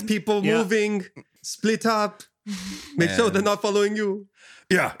 Get people moving. Split up. Make sure they're not following you.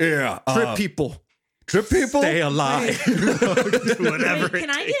 Yeah. Trip people. Stay alive. Whatever. Wait,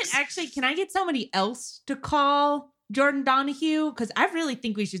 can I get somebody else to call Jordan Donahue? Because I really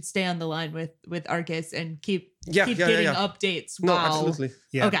think we should stay on the line with Arcus and keep getting updates. No, absolutely.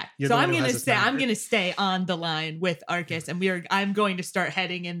 Yeah, okay. So I'm gonna stay on the line with Arcus, and I'm going to start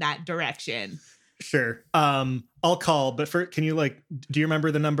heading in that direction. Sure. I'll call, but can you do you remember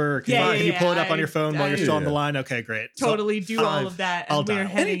the number? Or can you pull it up on your phone while you're still on the line? Okay, great. Totally do all of that. And we're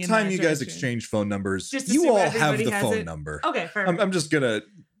heading anytime in you that guys direction. exchange phone numbers, Just you assume all have everybody the has phone it. number. Okay, perfect. I'm just gonna.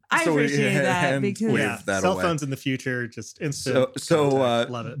 I appreciate that because that cell away. phones in the future just instant. So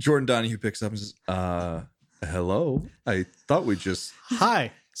love it. Jordan Donahue picks up and says, "Hello. I thought we just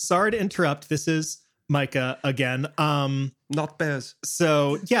Hi. Sorry to interrupt. This is Micah again. Not bears.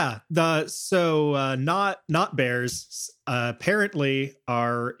 So yeah, not bears apparently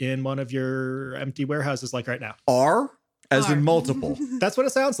are in one of your empty warehouses like right now. are as in multiple." That's what it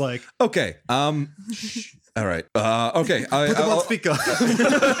sounds like. Okay. All right. Okay. Put them on speaker. merge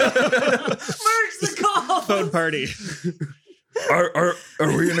the call. Phone party. Are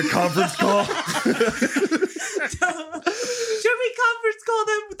we in a conference call? Should we conference call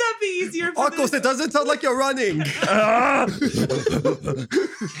them? Would that be easier for Arcos, it doesn't sound like you're running.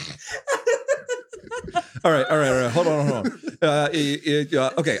 All right. Hold on.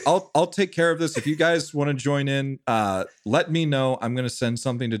 Okay, I'll take care of this. If you guys want to join in, let me know. I'm going to send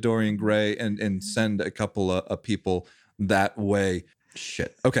something to Dorian Gray and send a couple of people that way.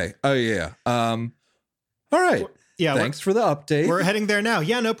 Shit. Okay. Oh yeah. All right. Yeah. Thanks for the update. We're heading there now.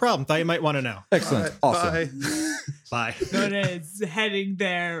 Yeah, no problem. Thought you might want to know. Excellent. Awesome. Bye. Nona is heading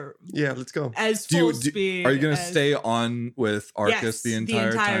there Yeah, let's go. as full speed. Are you going to stay on with Arcus Yes, the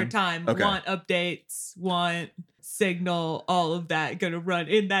entire time? Okay. Want updates, want signal, all of that. Gonna run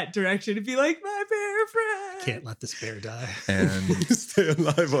in that direction and be like, my bear friend. Can't let this bear die. And Stay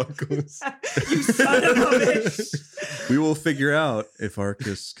alive, Arcos. You son of a bitch. we will figure out if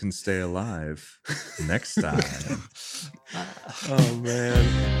Arcus can stay alive next time. Oh, man.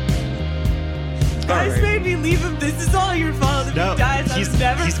 Guys made me leave him. This is all your fault. If No, he dies, he's I'm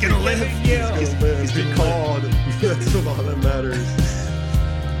never gonna live. forgiving you. He's been called. That's all that matters.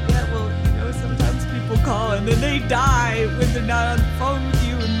 Yeah, well, sometimes people call and then they die when they're not on the phone with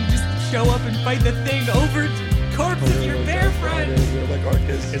you, and you just show up and fight the thing over corpse of your bear friend. Like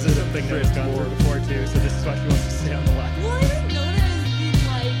Arcus. This is a thing that has gone through before too, so this is what you want